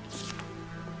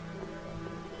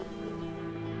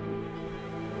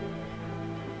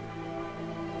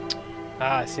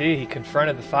 Ah, see, he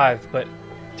confronted the 5, but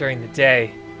during the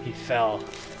day, he fell.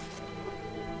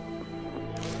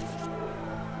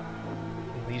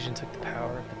 And Legion took the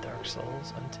power of the Dark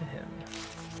Souls unto him.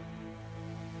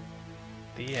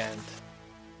 The end.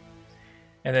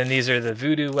 And then these are the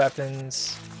voodoo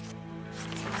weapons.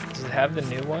 Does it have the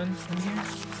new one in here?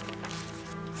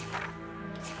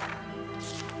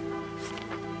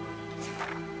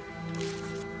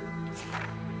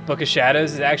 Book of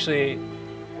Shadows is actually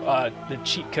the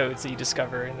cheat codes that you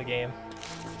discover in the game.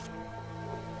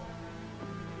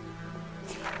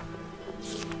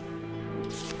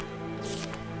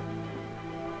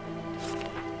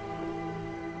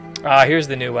 Here's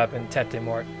the new weapon, Tête de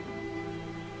Mort.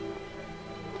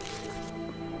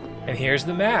 And here's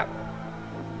the map.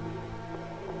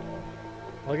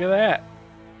 Look at that.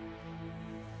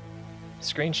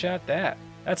 Screenshot that.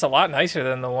 That's a lot nicer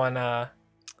than the one I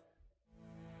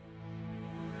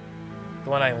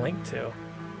linked to.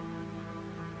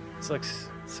 This looks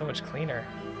so much cleaner.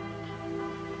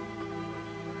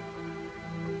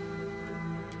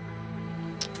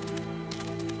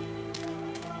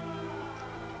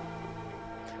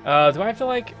 Do I have to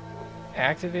like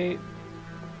activate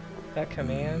that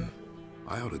command?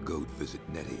 I ought to go visit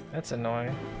Nettie. That's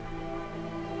annoying.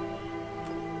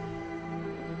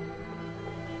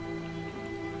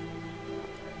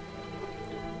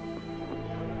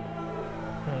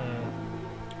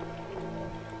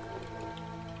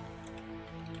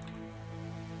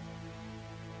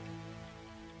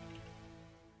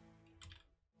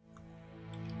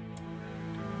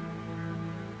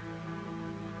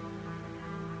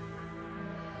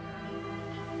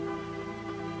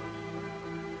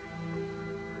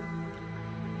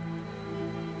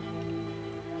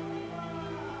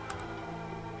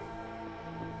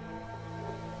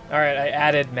 Alright, I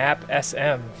added map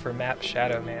SM for map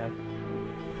Shadow Man.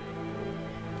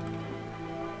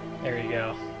 There you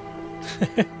go.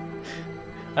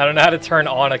 I don't know how to turn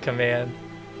on a command.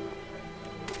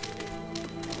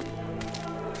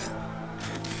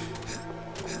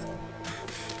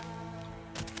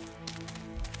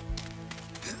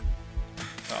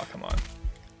 Oh, come on.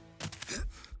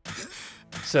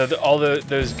 So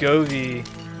those Govi,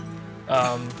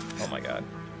 oh my god.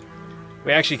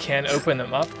 We actually can open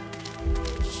them up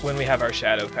when we have our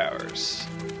shadow powers.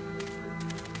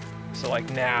 So like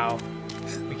now,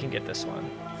 we can get this one.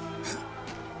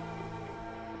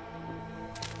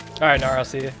 Alright, Nar, I'll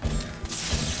see you.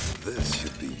 This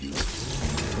should be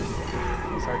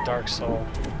useful. It's our Dark Soul.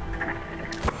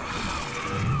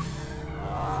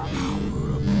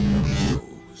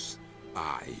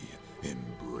 I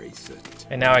embrace it.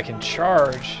 And now I can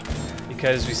charge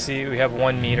because we have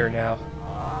 1 meter now.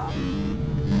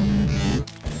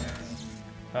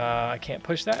 I can't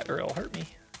push that or it'll hurt me.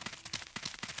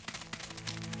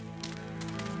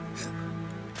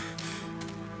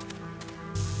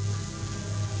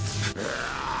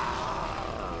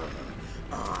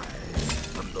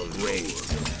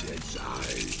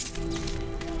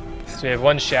 So we have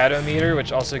 1 shadow meter,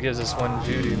 which also gives us 1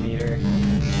 voodoo meter.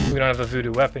 We don't have a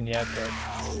voodoo weapon yet, but...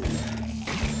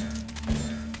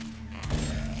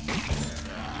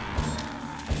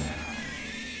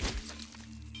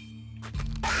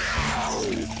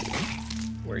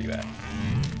 Where are you at?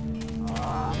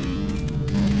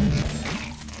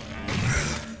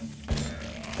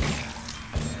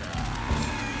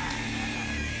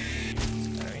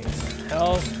 I need some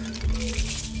health.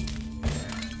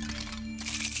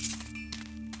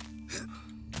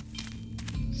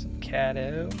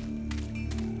 Shadow.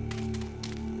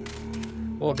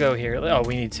 We'll go here. Oh,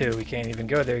 we need 2. We can't even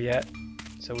go there yet.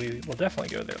 So we will definitely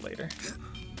go there later.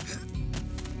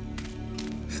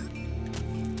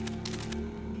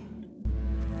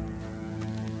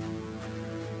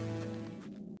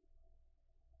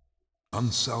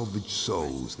 Unsalvaged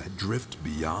souls that drift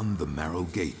beyond the marrow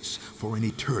gates for an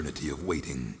eternity of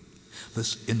waiting.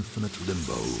 This infinite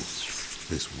limbo,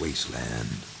 this wasteland,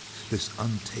 this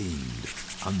untamed,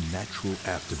 unnatural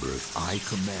afterbirth I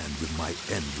command with my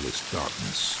endless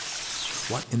darkness.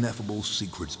 What ineffable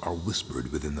secrets are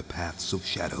whispered within the paths of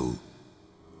shadow?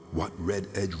 What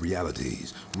red-edge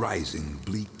realities rising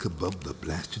bleak above the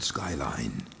blasted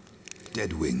skyline?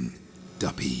 Deadwing,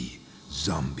 Duppy,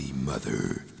 Zombie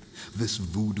Mother. This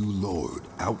voodoo lord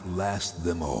outlasts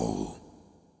them all.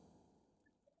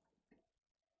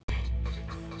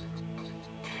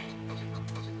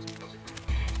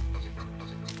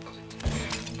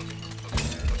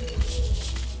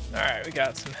 Alright, we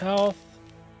got some health.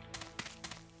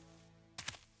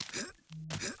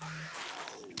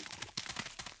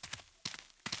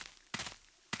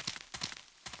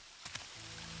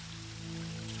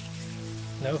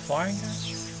 No flying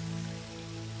guys?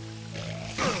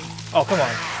 Oh, come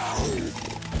on.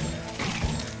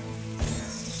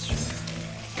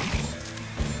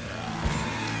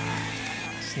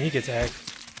 Sneak attack.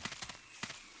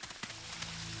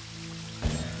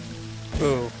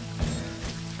 Ooh.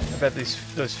 I bet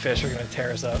those fish are gonna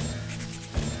tear us up.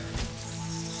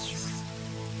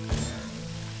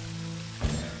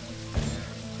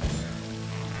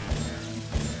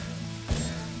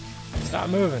 Stop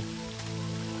moving.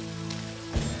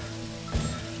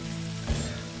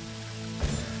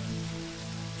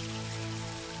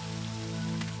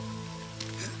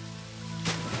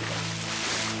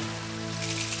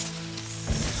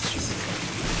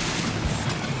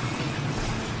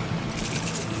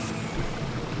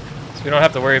 So we don't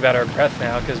have to worry about our breath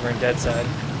now because we're in dead side.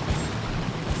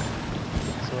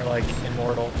 So we're like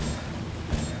immortal.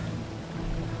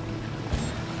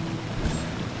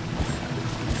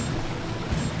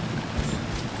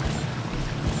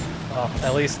 Well,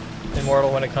 at least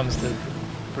immortal when it comes to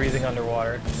breathing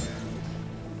underwater.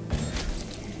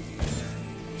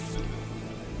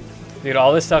 Dude,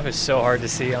 all this stuff is so hard to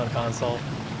see on console.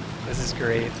 This is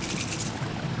great.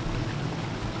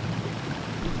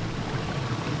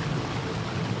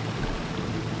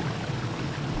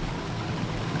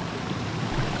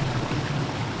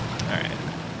 Alright.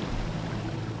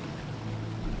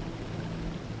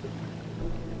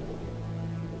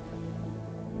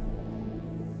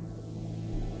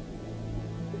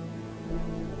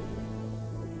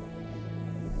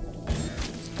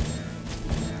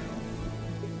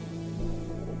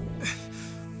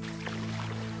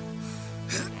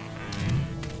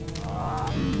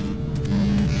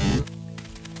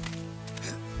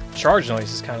 Charge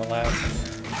noise is kind of loud.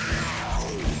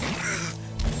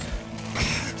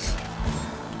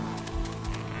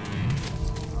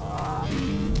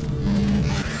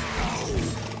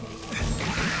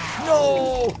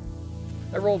 No!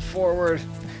 I rolled forward.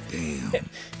 Damn.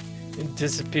 It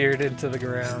disappeared into the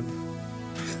ground.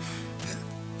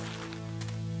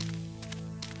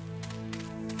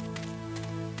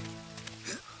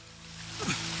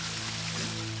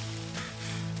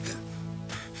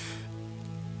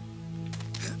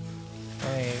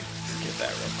 Let me get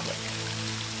that real quick.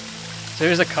 So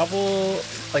there's a couple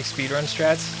like speedrun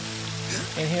strats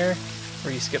in here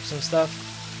where you skip some stuff.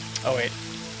 Oh wait,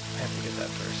 I have to get that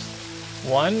first.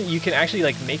 One, you can actually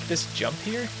like make this jump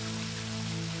here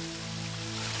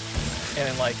and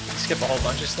then like skip a whole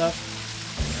bunch of stuff.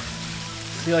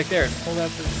 See, like there, it pulled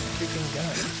out the freaking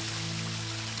gun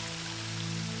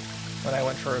when I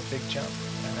went for a big jump,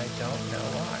 and I don't know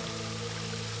why.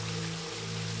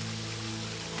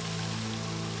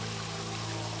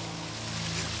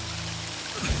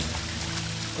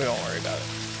 We don't worry about it.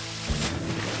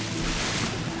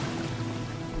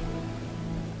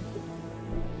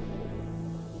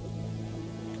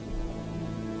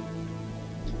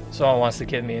 Someone wants to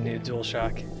give me a new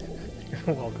DualShock.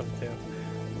 You're welcome to.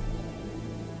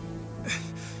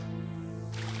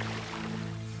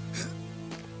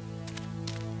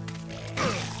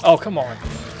 Oh, come on.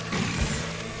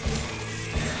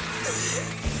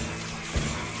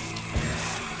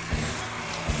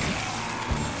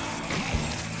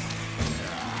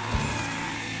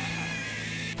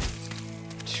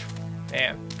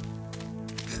 Damn.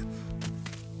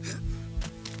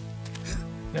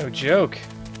 No joke.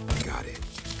 Got it.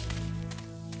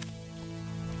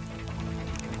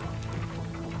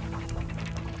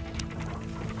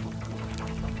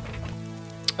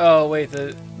 Oh wait,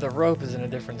 the rope is in a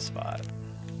different spot.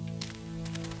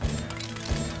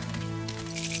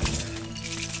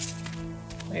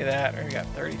 Look at that, we got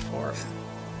 34 of them.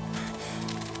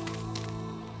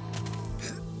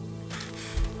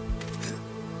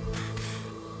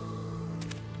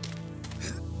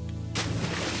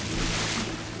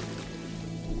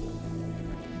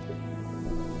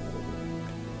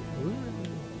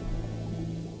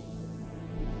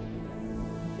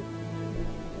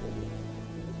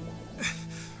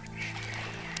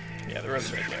 Yeah, the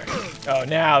rope's right there. Oh,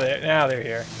 now they're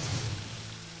here.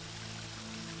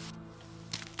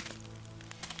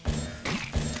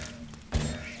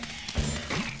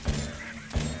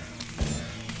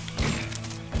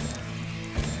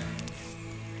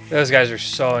 Those guys are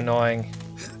so annoying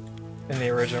in the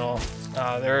original.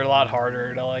 They're a lot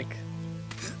harder to like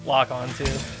lock onto.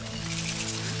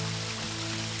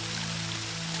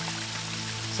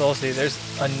 So we'll see. There's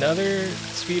another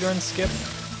speedrun skip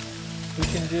we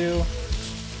can do.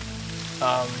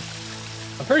 I'm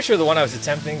pretty sure the one I was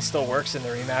attempting still works in the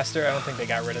remaster. I don't think they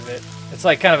got rid of it. It's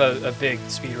like kind of a big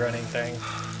speedrunning thing.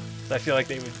 So I feel like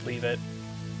they would leave it.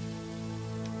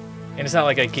 And it's not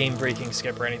like a game-breaking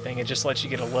skip or anything. It just lets you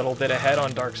get a little bit ahead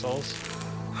on Dark Souls.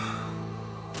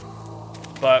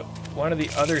 But one of the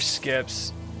other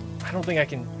skips, I don't think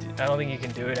you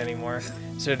can do it anymore.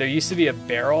 So there used to be a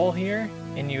barrel here,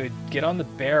 and you would get on the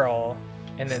barrel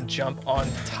and then jump on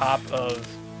top of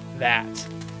that.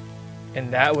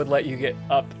 And that would let you get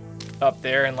up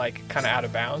there and like kind of out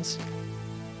of bounds.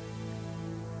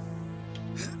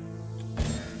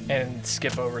 And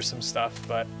skip over some stuff,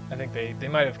 but I think they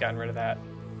might have gotten rid of that.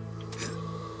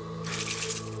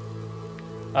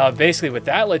 Basically what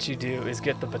that lets you do is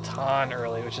get the baton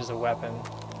early, which is a weapon.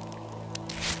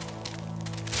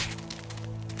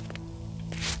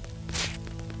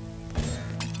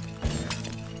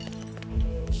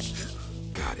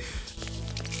 Got it.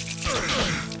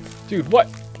 Dude, what?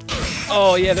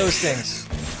 Oh yeah, those things.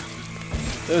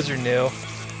 Those are new.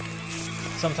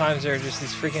 Sometimes there are just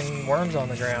these freaking worms on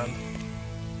the ground.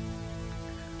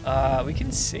 We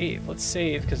can save. Let's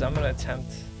save, because I'm going to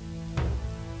attempt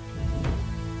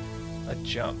a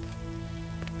jump.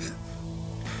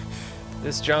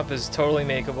 This jump is totally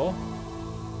makeable.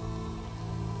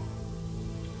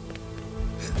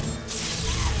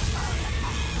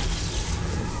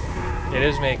 It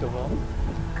is makeable.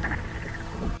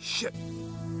 Shit.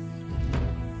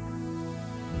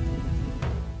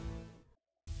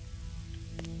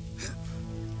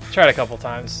 Tried a couple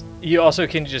times. You also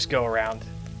can just go around.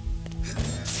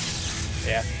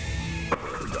 Yeah.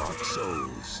 Dark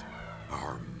Souls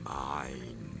are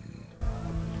mine.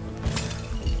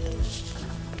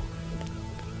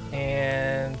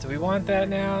 And do we want that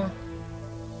now?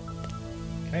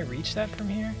 Can I reach that from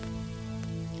here?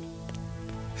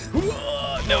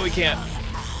 No, we can't.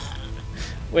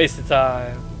 Waste of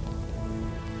time.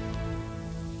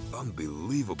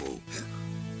 Unbelievable.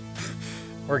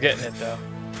 We're getting it though.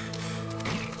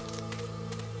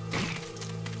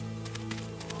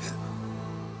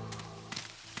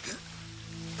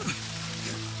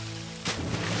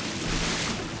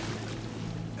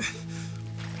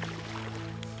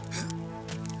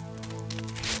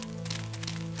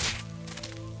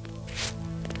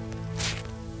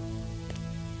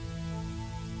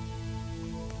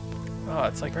 Oh,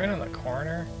 it's like right on the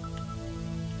corner.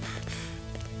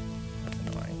 That's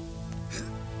annoying.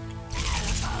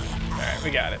 Alright,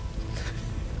 we got it.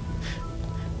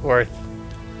 Worth.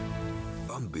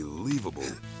 Unbelievable.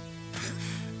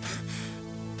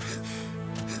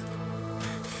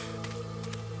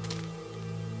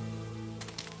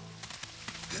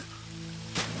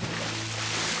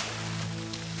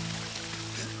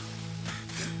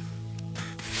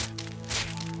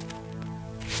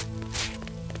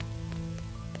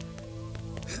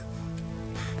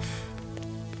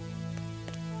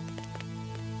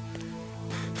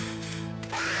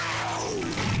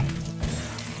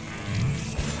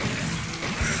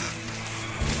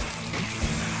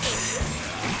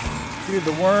 Dude,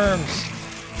 the worms.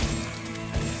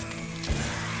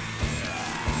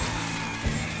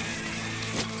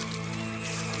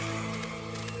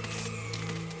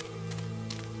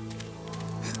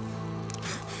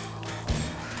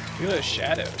 Look at those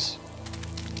shadows.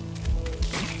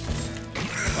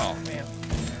 Oh, man.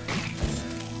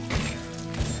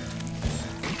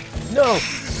 No!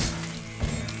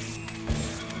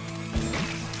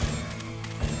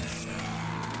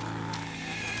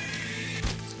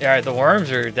 Yeah, alright, the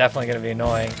worms are definitely going to be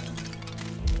annoying.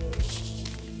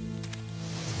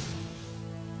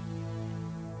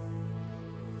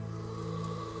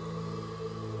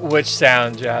 Which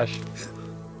sound, Josh?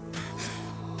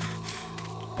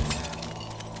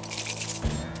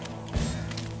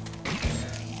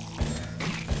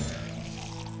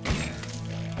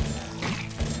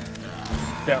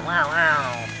 Yeah, wow,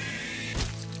 wow.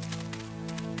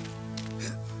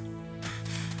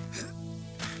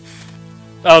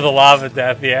 Oh, the lava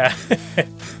death, yeah.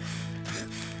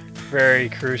 Very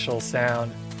crucial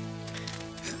sound.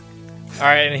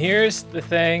 Alright, and here's the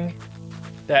thing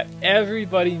that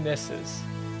everybody misses,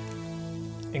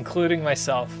 including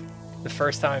myself, the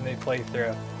first time they play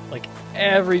through. Like,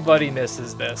 everybody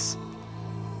misses this.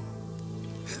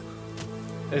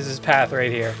 This is path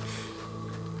right here.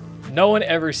 No one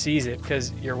ever sees it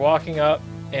because you're walking up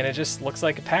and it just looks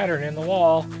like a pattern in the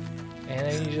wall, and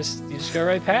then you just go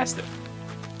right past it.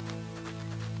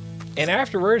 And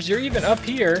afterwards, you're even up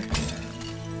here,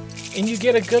 and you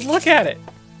get a good look at it.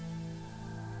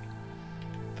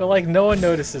 But, like, no one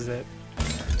notices it.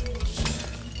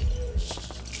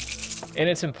 And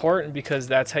it's important because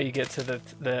that's how you get to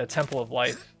the Temple of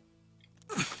Life.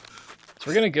 So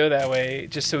we're going to go that way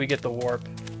just so we get the warp.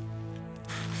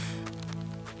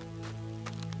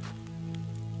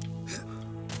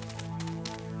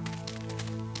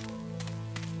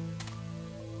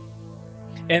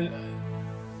 And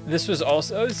this was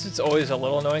also, it's always a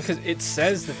little annoying because it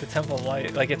says that the Temple of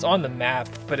Light, like, it's on the map,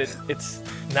 but it's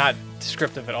not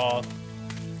descriptive at all.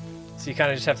 So you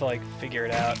kind of just have to, like, figure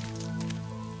it out.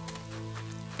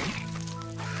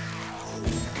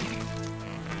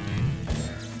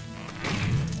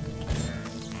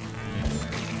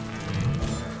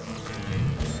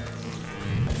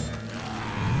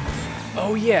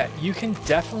 Oh yeah, you can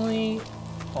definitely,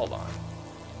 hold on.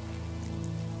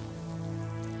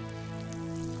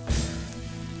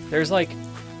 There's, like,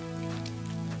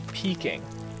 peeking.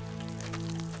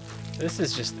 This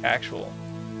is just actual,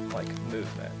 like,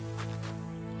 movement.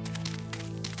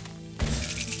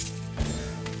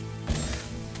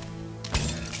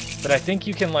 But I think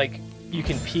you can, like, you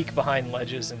can peek behind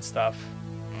ledges and stuff.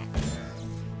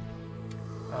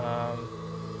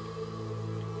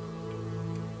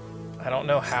 I don't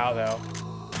know how, though.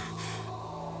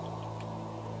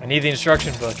 I need the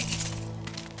instruction book.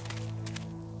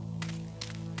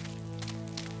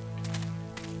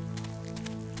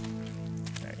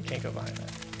 Can't go behind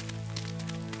that.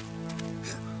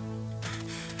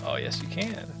 Oh, yes, you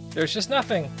can. There's just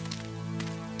nothing.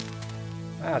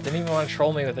 Wow, didn't even want to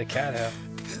troll me with a cat hoe.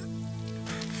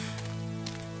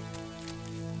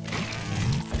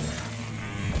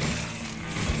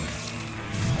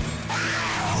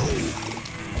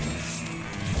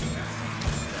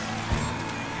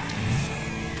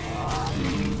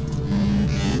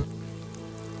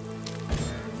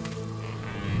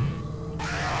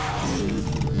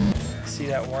 See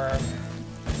that worm?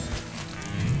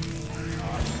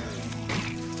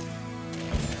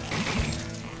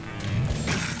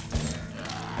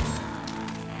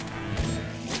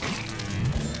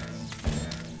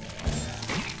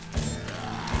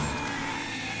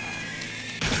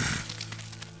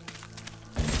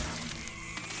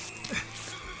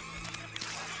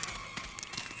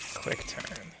 Quick turn.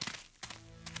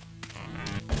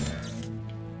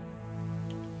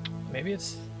 Maybe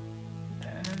it's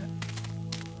that.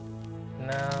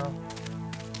 No.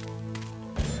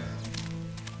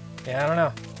 Yeah, I don't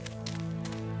know.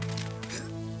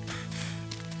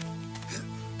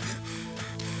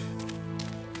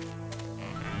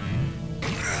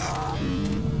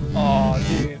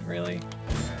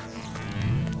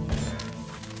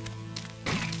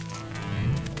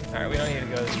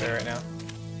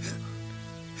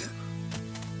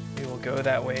 go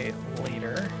that way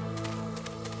later.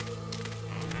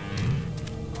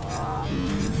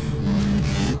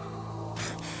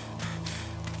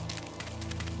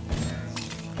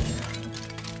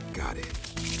 Got it.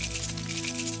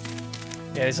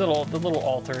 Yeah, the little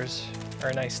altars are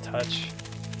a nice touch.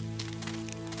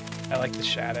 I like the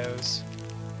shadows.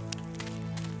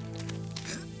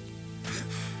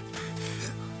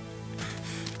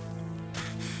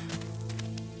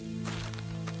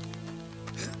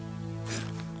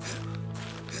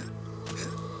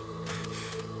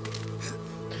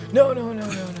 No, no, no,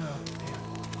 no, no.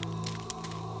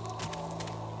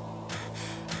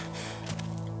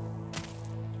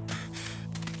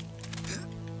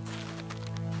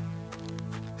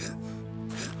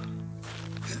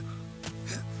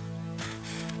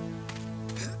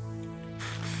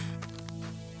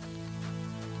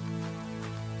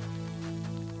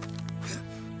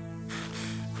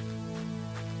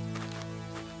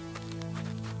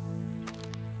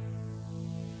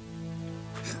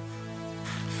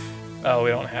 Oh,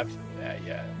 we don't have that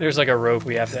yet. There's like a rope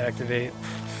we have to activate.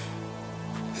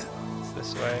 It's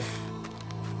this way.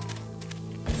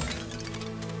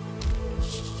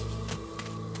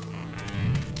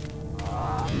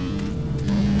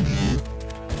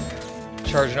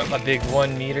 Charging up my big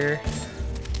 1 meter.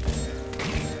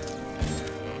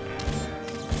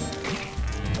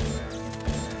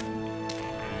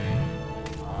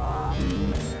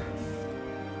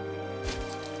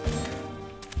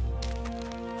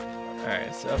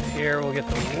 Alright, so up here we'll get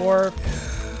the warp.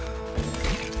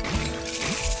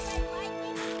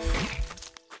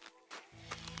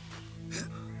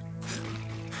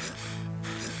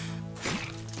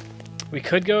 We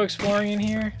could go exploring in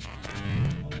here,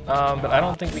 but I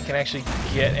don't think we can actually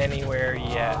get anywhere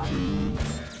yet. So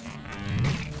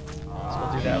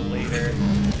we'll do that later.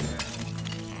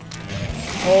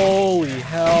 Holy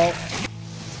hell.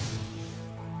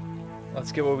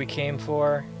 Let's get what we came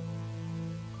for.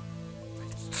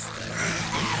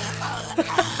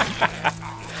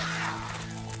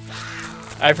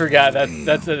 I forgot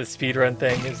that's a speedrun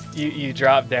thing. Is you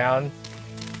drop down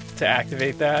to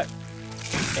activate that,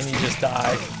 and you just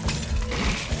die.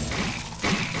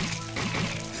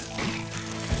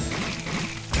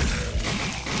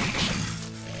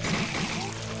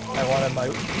 I wanted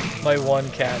my 1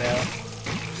 Cano.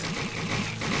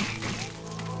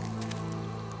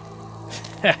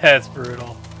 That's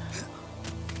brutal.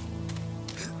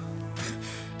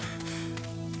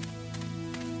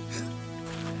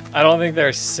 I don't think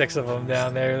there's 6 of them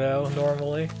down there though,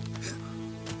 normally.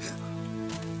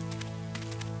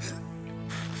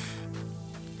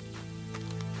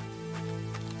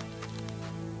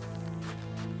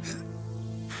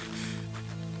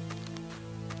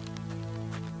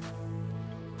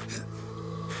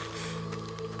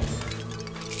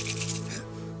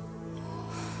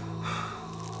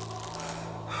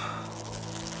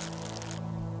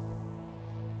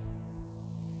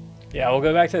 Yeah, we'll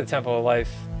go back to the Temple of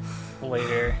Life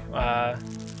later.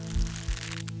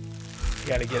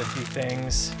 Gotta get a few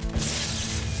things.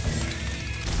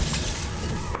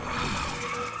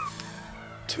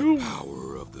 The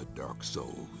power of the Dark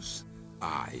Souls.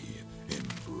 I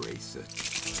embrace it.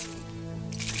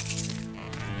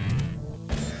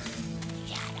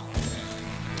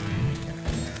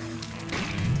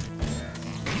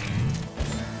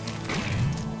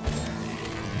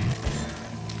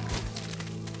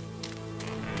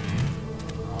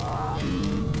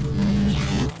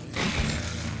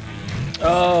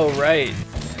 Oh, right.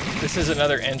 This is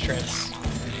another entrance.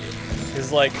 This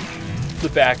is like the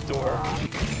back door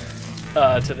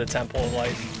to the Temple of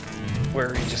Life, where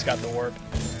we just got the warp.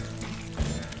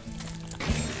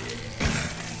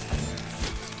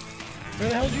 Where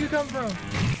the hell did you come from?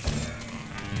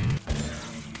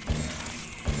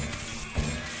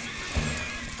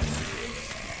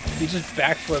 He just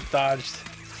backflip dodged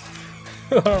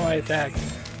one of my attacks.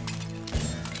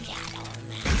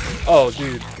 Oh,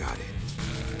 dude. Got it.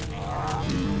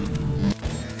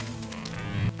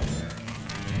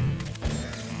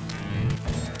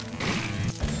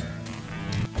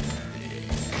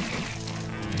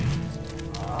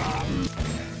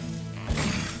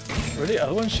 Were the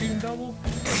other ones shooting double?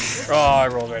 Oh, I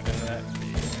rolled right into that.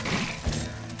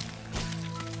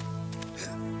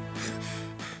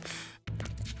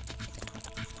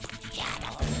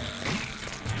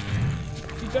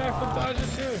 He backflip dodged it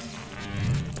too.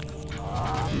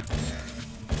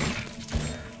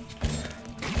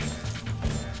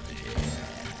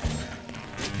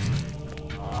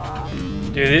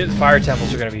 Dude, these fire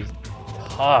temples are gonna be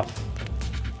tough.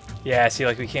 Yeah, see,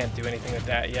 like we can't do anything with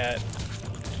that yet.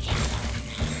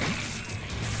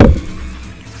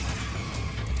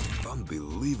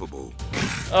 Unbelievable.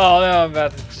 Oh no, I'm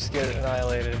about to just get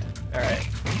annihilated. Alright.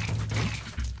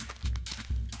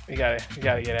 We gotta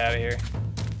get out of here.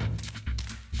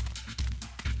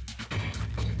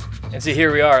 And see,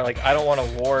 here we are. Like, I don't want to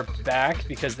warp back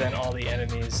because then all the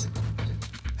enemies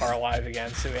are alive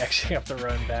again, so we actually have to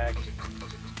run back.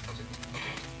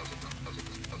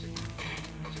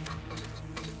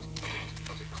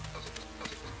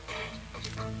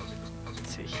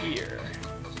 To here.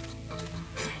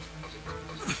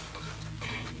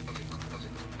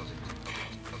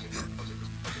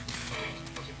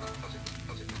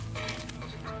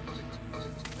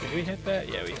 Did we hit that?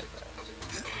 Yeah, we hit that.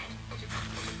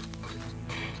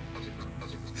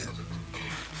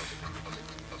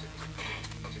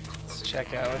 Let's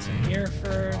check out what's in here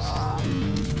first.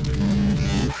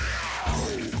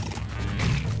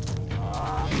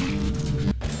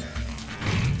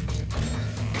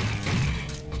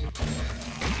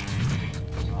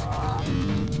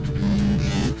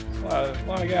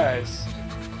 A lot of guys.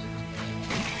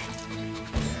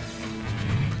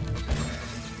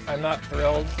 I'm not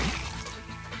thrilled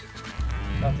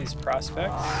about these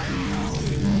prospects.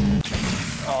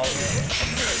 Oh,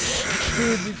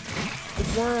 dude,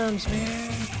 the worms,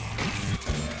 man.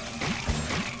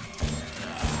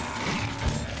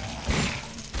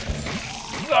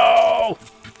 No!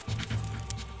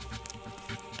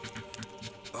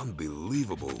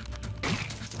 Unbelievable.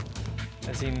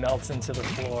 As he melts into the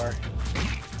floor.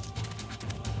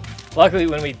 Luckily,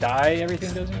 when we die,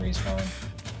 everything doesn't respawn.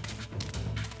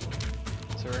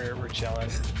 So we're chilling.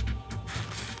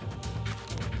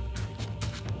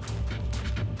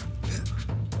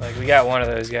 Like, we got one of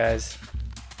those guys.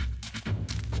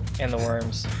 And the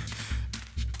worms.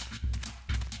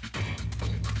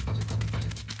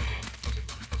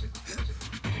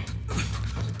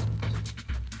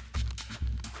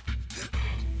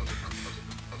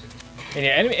 And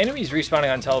yeah, enemies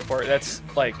respawning on teleport, that's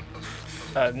like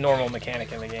a normal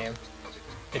mechanic in the game.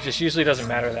 It just usually doesn't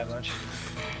matter that much.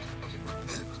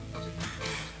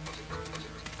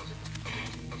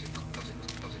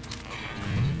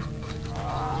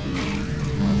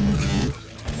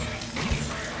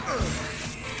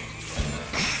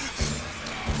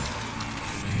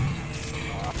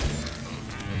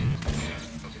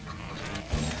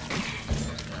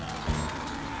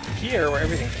 Here, where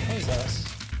everything kills us,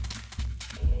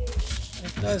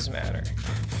 it does matter.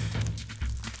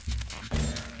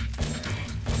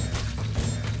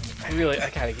 I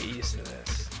gotta get used to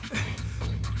this.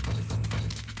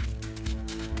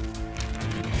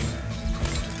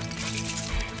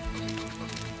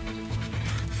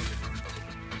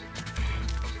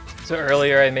 So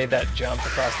earlier I made that jump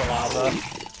across the lava.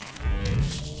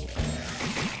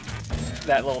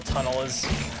 That little tunnel is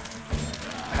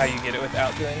how you get it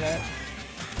without doing that.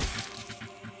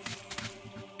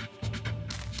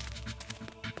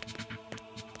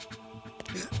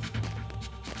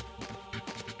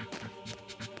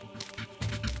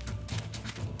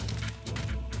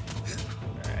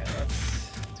 Alright,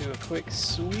 let's do a quick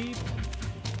sweep.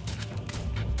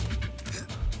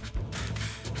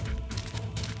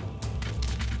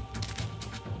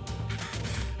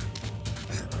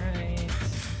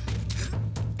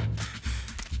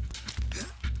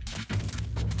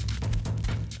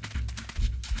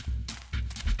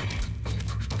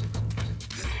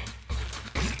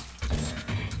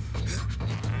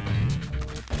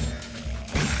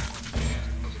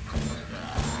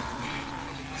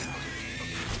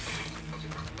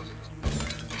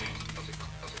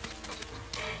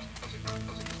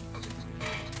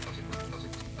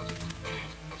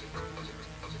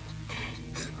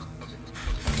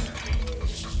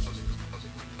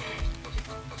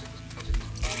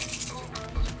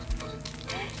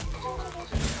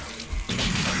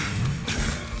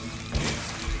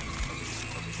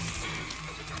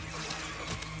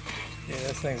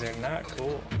 Those things are not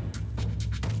cool.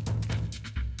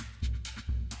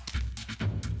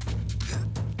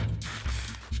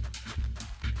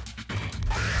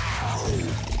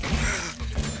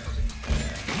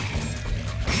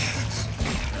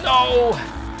 No!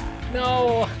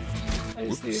 No! I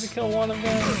just needed to kill one of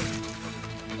them.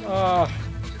 Oh.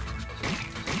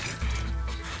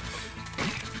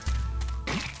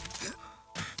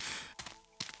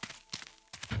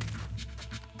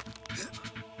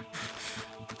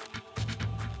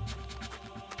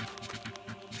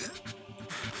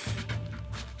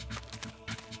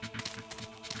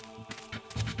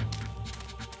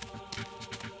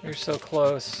 You're so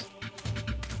close.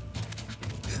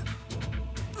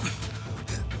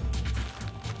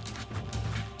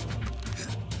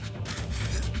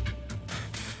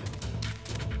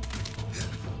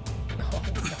 Oh,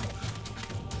 no.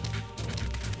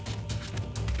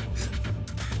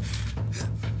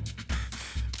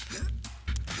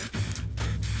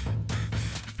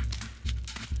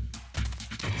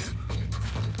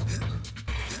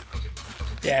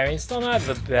 Yeah, I mean, still not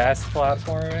the best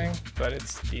platforming, but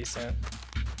it's decent.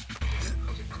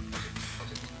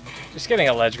 Just getting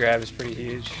a ledge grab is pretty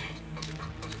huge.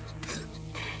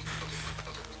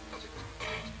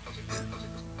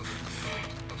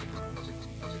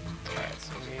 Alright,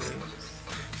 so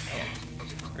man,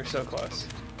 we're so close.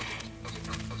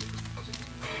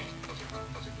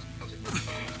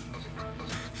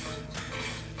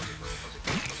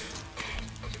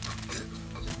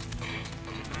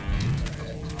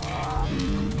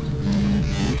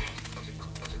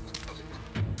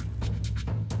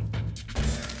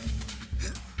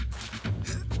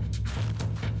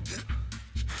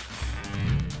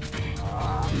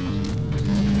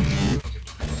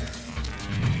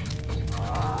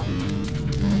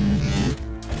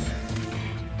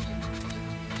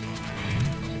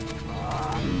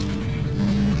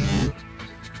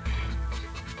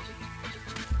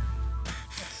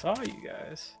 Saw you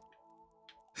guys.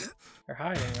 They're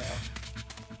hiding now.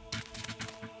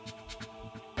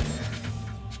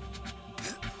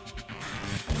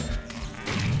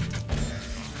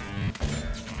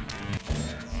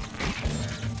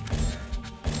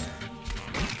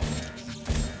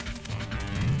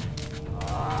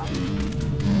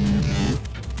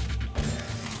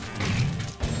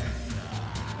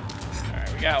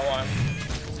 Alright, we got one.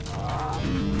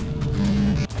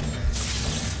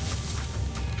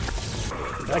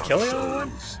 Did I kill the other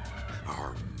one?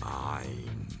 Are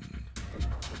mine.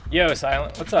 Yo,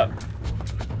 Silent, what's up?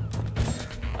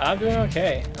 I'm doing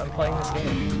okay. I'm playing this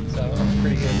game, so I'm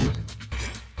pretty good.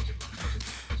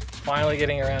 Finally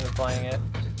getting around to playing it.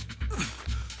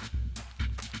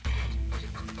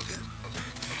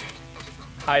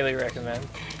 Highly recommend.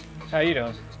 How you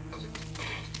doing?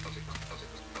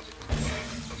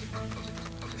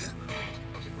 Is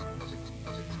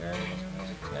there anything in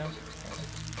there? No?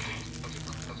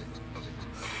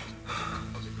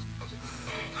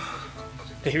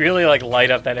 They really like light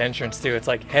up that entrance too. It's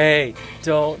like, hey,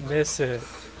 don't miss it.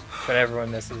 But everyone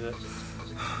misses it.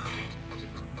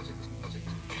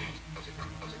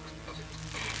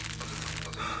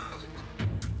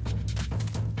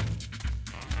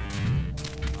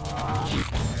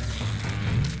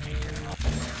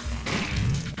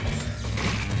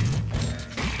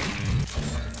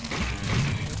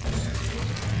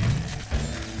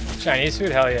 Chinese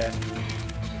food? Hell yeah.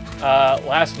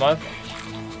 Last month,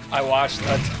 I watched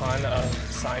a ton of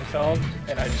Seinfeld,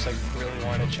 and I just like really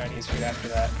wanted Chinese food after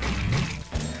that.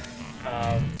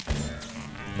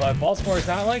 But Baltimore is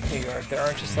not like New York. There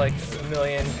aren't just like a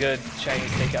million good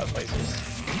Chinese takeout places.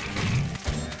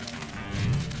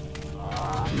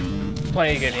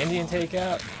 Plenty of good Indian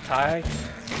takeout, Thai.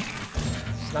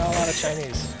 There's not a lot of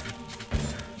Chinese.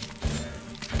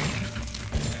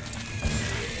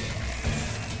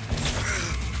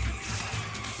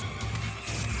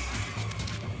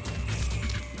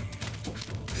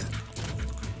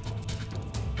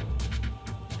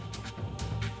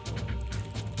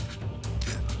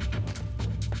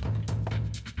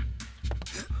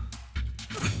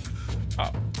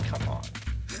 Oh, come on.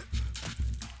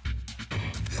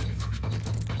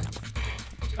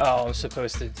 Oh, I'm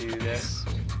supposed to do this.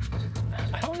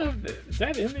 I don't know if is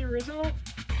that in the original?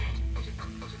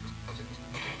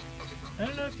 I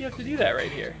don't know if you have to do that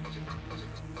right here.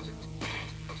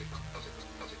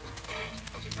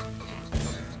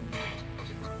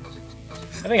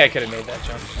 I think I could have made that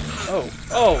jump.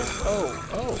 Oh.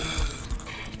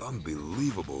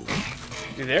 Unbelievable.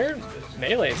 Dude, their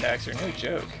melee attacks are no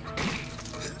joke.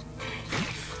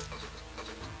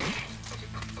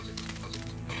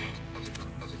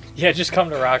 Yeah, just come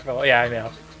to Rockville. Yeah, I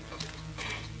know.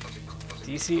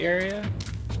 DC area,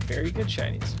 very good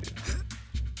Chinese food.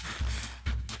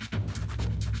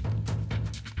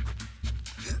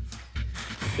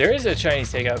 There is a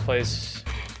Chinese takeout place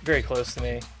very close to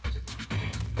me.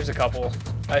 There's a couple.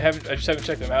 I just haven't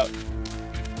checked them out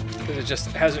because it just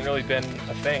hasn't really been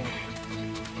a thing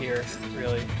here,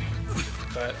 really.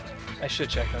 But I should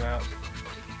check them out.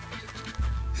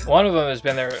 One of them has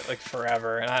been there like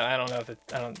forever, and I don't know if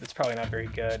it's probably not very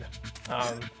good.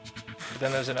 But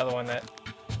then there's another one that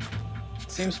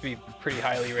seems to be pretty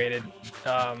highly rated,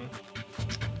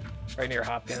 right near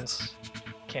Hopkins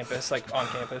campus, like on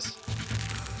campus.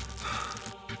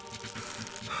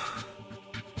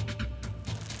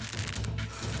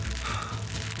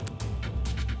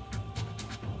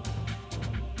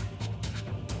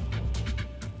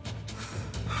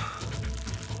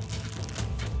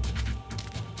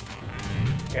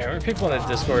 Yeah, I remember people in the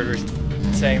Discord were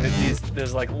saying that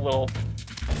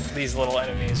these little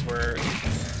enemies were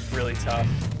really tough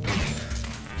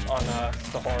on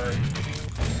the horror.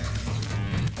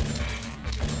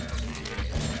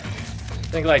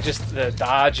 think like just the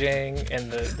dodging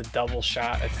and the double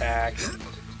shot attack.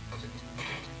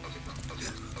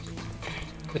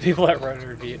 The people at Road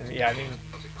are beating me. Yeah, I mean,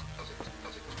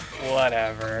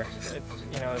 whatever.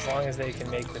 You know, as long as they can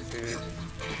make the food,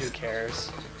 who cares?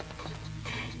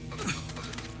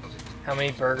 How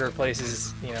many burger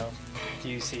places, you know, do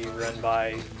you see run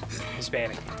by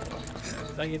Hispanic people?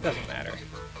 Like, it doesn't matter.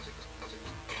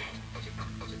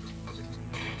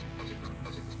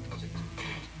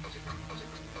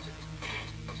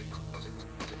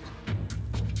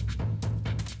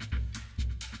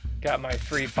 Got my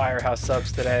free Firehouse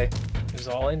subs today. It was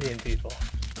all Indian people.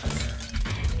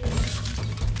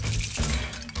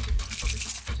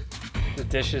 The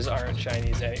dishes aren't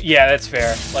Chinese any. Yeah, that's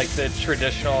fair. Like the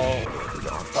traditional,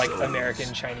 like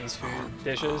American Chinese food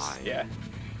dishes. Yeah.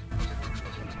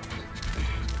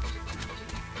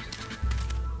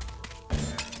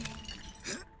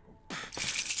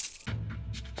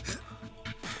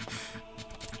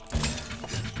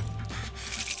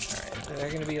 Alright, are there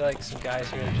gonna be like some guys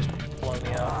here that just blow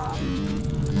me up?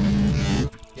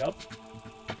 Yup.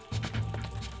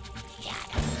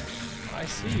 I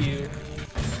see you.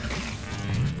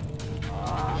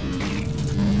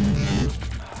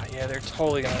 Yeah, they're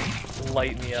totally gonna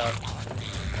light me up.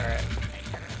 Alright.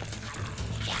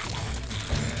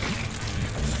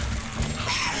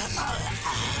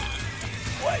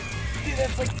 What? Dude,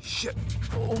 that's like Shit.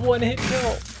 a one-hit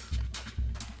kill.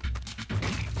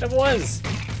 That was.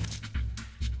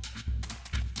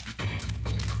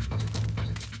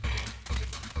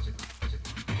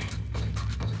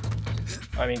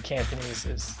 I mean, Cantonese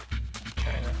is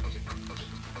China.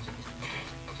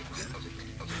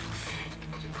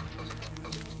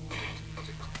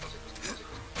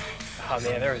 Oh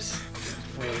man, there was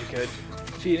a really good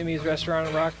Vietnamese restaurant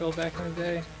in Rockville back in the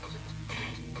day.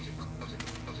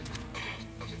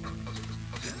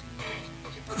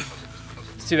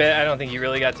 It's too bad I don't think you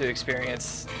really got to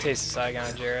experience Taste of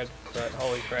Saigon, Jared, but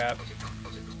holy crap.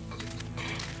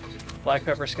 Black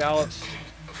pepper scallops.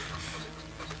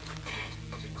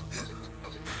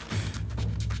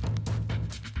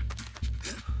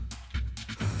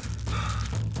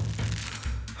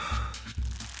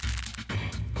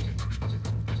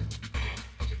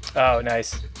 Oh,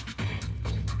 nice.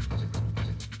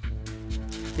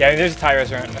 Yeah, I mean, there's a Thai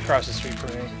restaurant across the street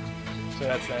from me, so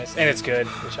that's nice. And it's good,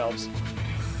 which helps.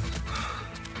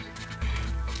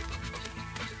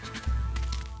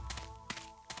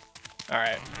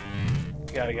 Alright.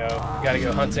 Gotta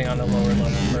go hunting on the lower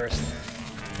level first.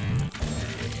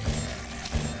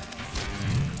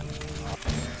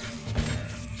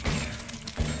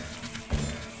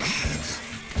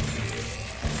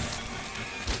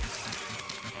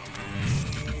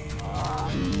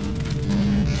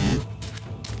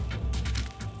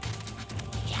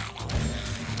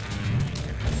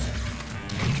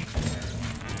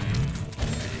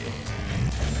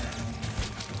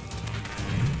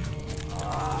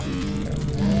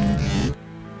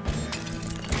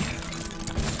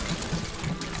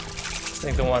 I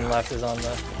think the one left is on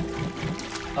the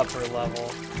upper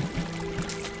level.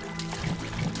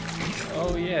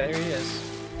 Oh yeah, there he is.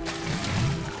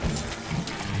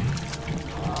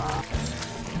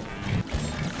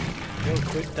 Yo,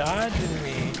 quit dodging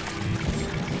me.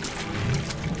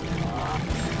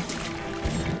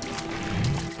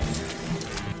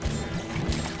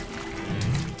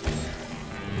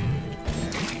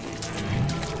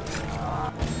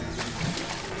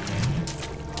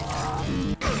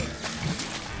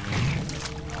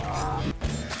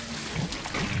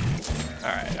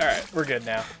 Alright, we're good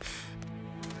now.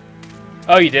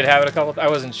 Oh, you did have it a couple I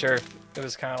wasn't sure if it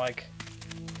was kind of like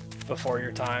before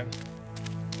your time.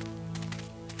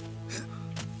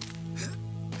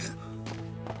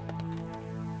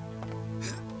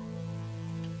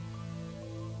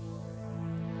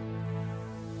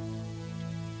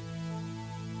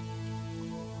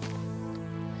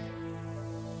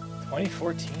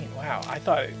 $2014, wow, I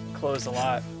thought it closed a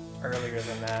lot earlier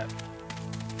than that.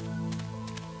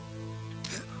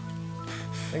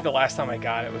 I think the last time I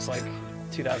got it was like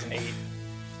 2008,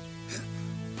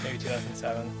 maybe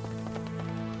 2007.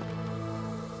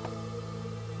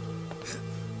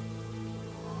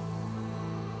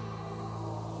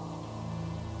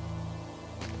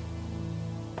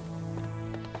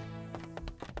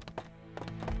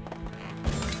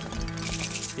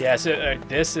 Yeah, so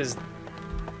this is,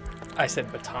 I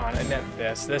said baton, I meant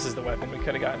this. This is the weapon we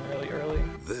could have gotten really early.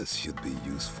 This should be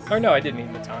useful. Oh no, I did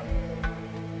mean baton.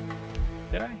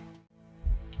 Did I?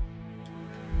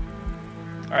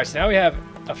 Alright, so now we have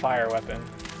a fire weapon,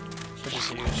 which is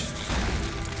huge.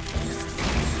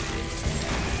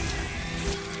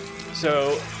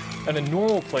 So, in a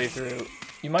normal playthrough,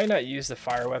 you might not use the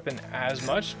fire weapon as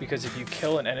much because if you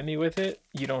kill an enemy with it,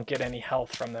 you don't get any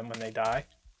health from them when they die.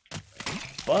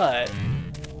 But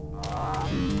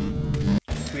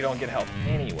we don't get health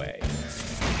anyway,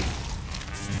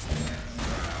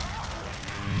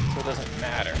 so it doesn't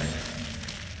matter.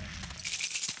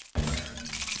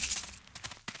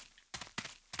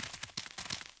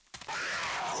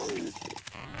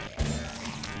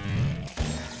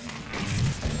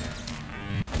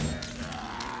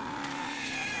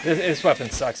 This weapon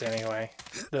sucks anyway.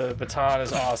 The baton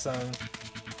is awesome,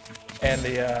 and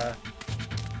the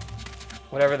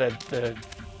whatever the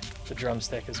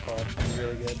drumstick is called is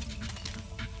really good.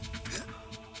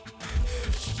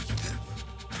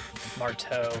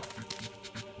 Marteau.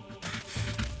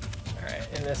 All right,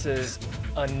 and this is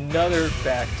another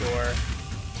back door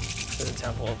to the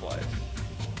Temple of Life,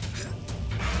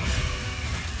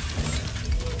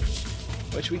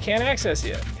 which we can't access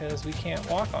yet because we can't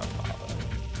walk on lava.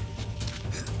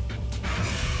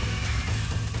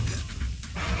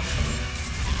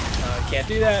 Can't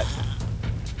do that.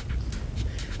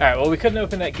 Alright, well, we couldn't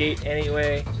open that gate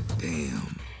anyway.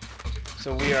 Damn.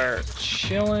 So we are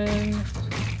chilling.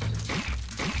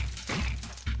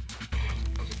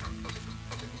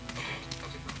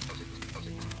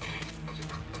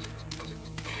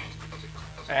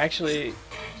 Actually,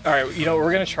 alright, you know,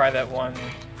 we're gonna try that one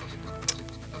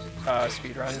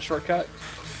speedrun shortcut.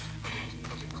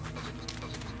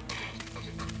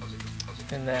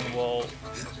 And then we'll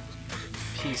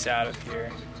piece out of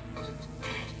here.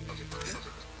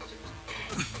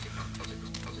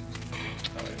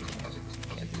 Oh, wait, we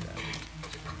can't do that.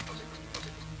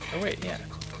 Oh wait, yeah.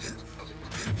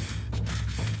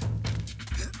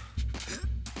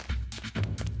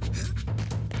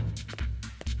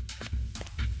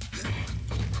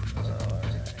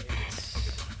 Alright.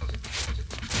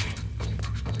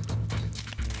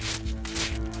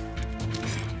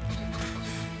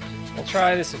 We'll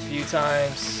try this a few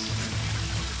times.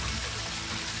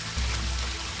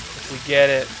 We get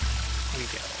it. We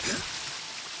get it.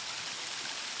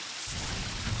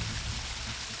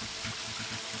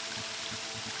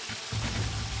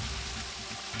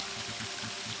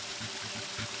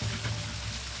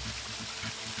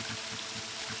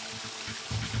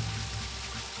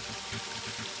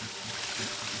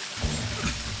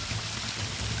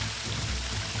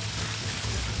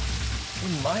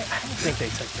 I don't think they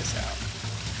took this out.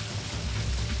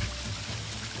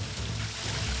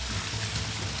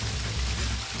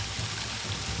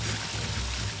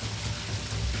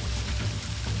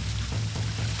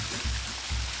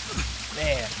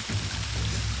 Man.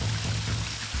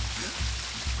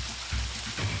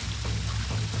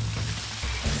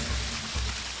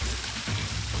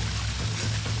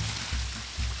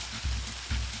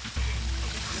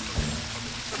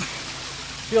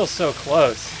 Feels so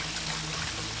close.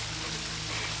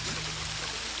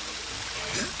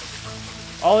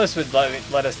 All this would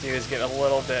let us do is get a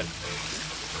little bit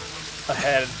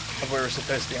ahead of where we're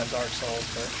supposed to be on Dark Souls,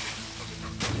 but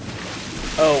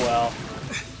oh well.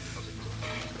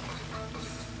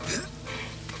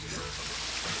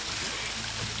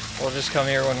 We'll just come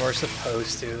here when we're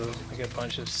supposed to, like a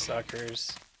bunch of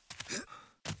suckers.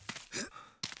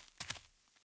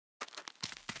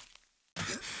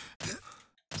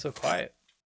 So quiet.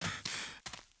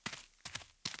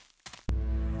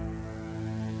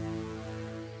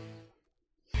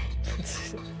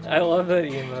 I love that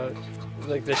emote.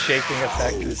 Like, the shaking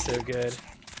effect is so good.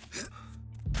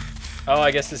 Oh,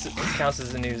 I guess this counts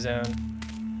as a new zone.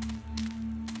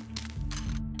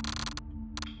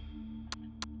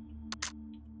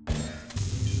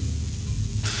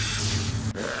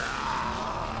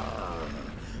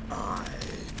 I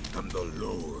am the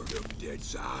Lord of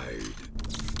Deadside.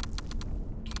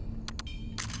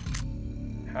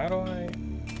 How do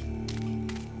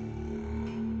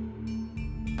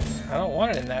I don't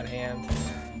want it in that hand.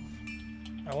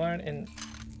 I want it in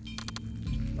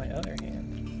my other hand.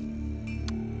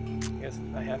 I guess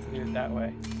I have to do it that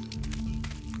way.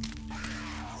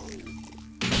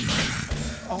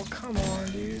 Oh, come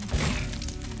on, dude.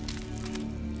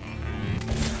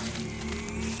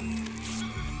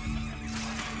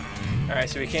 Alright,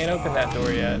 so we can't open that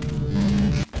door yet.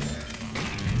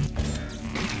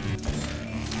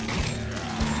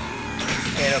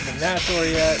 Can't open that door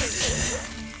yet.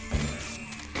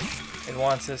 It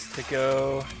wants us to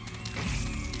go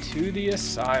to the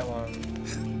asylum.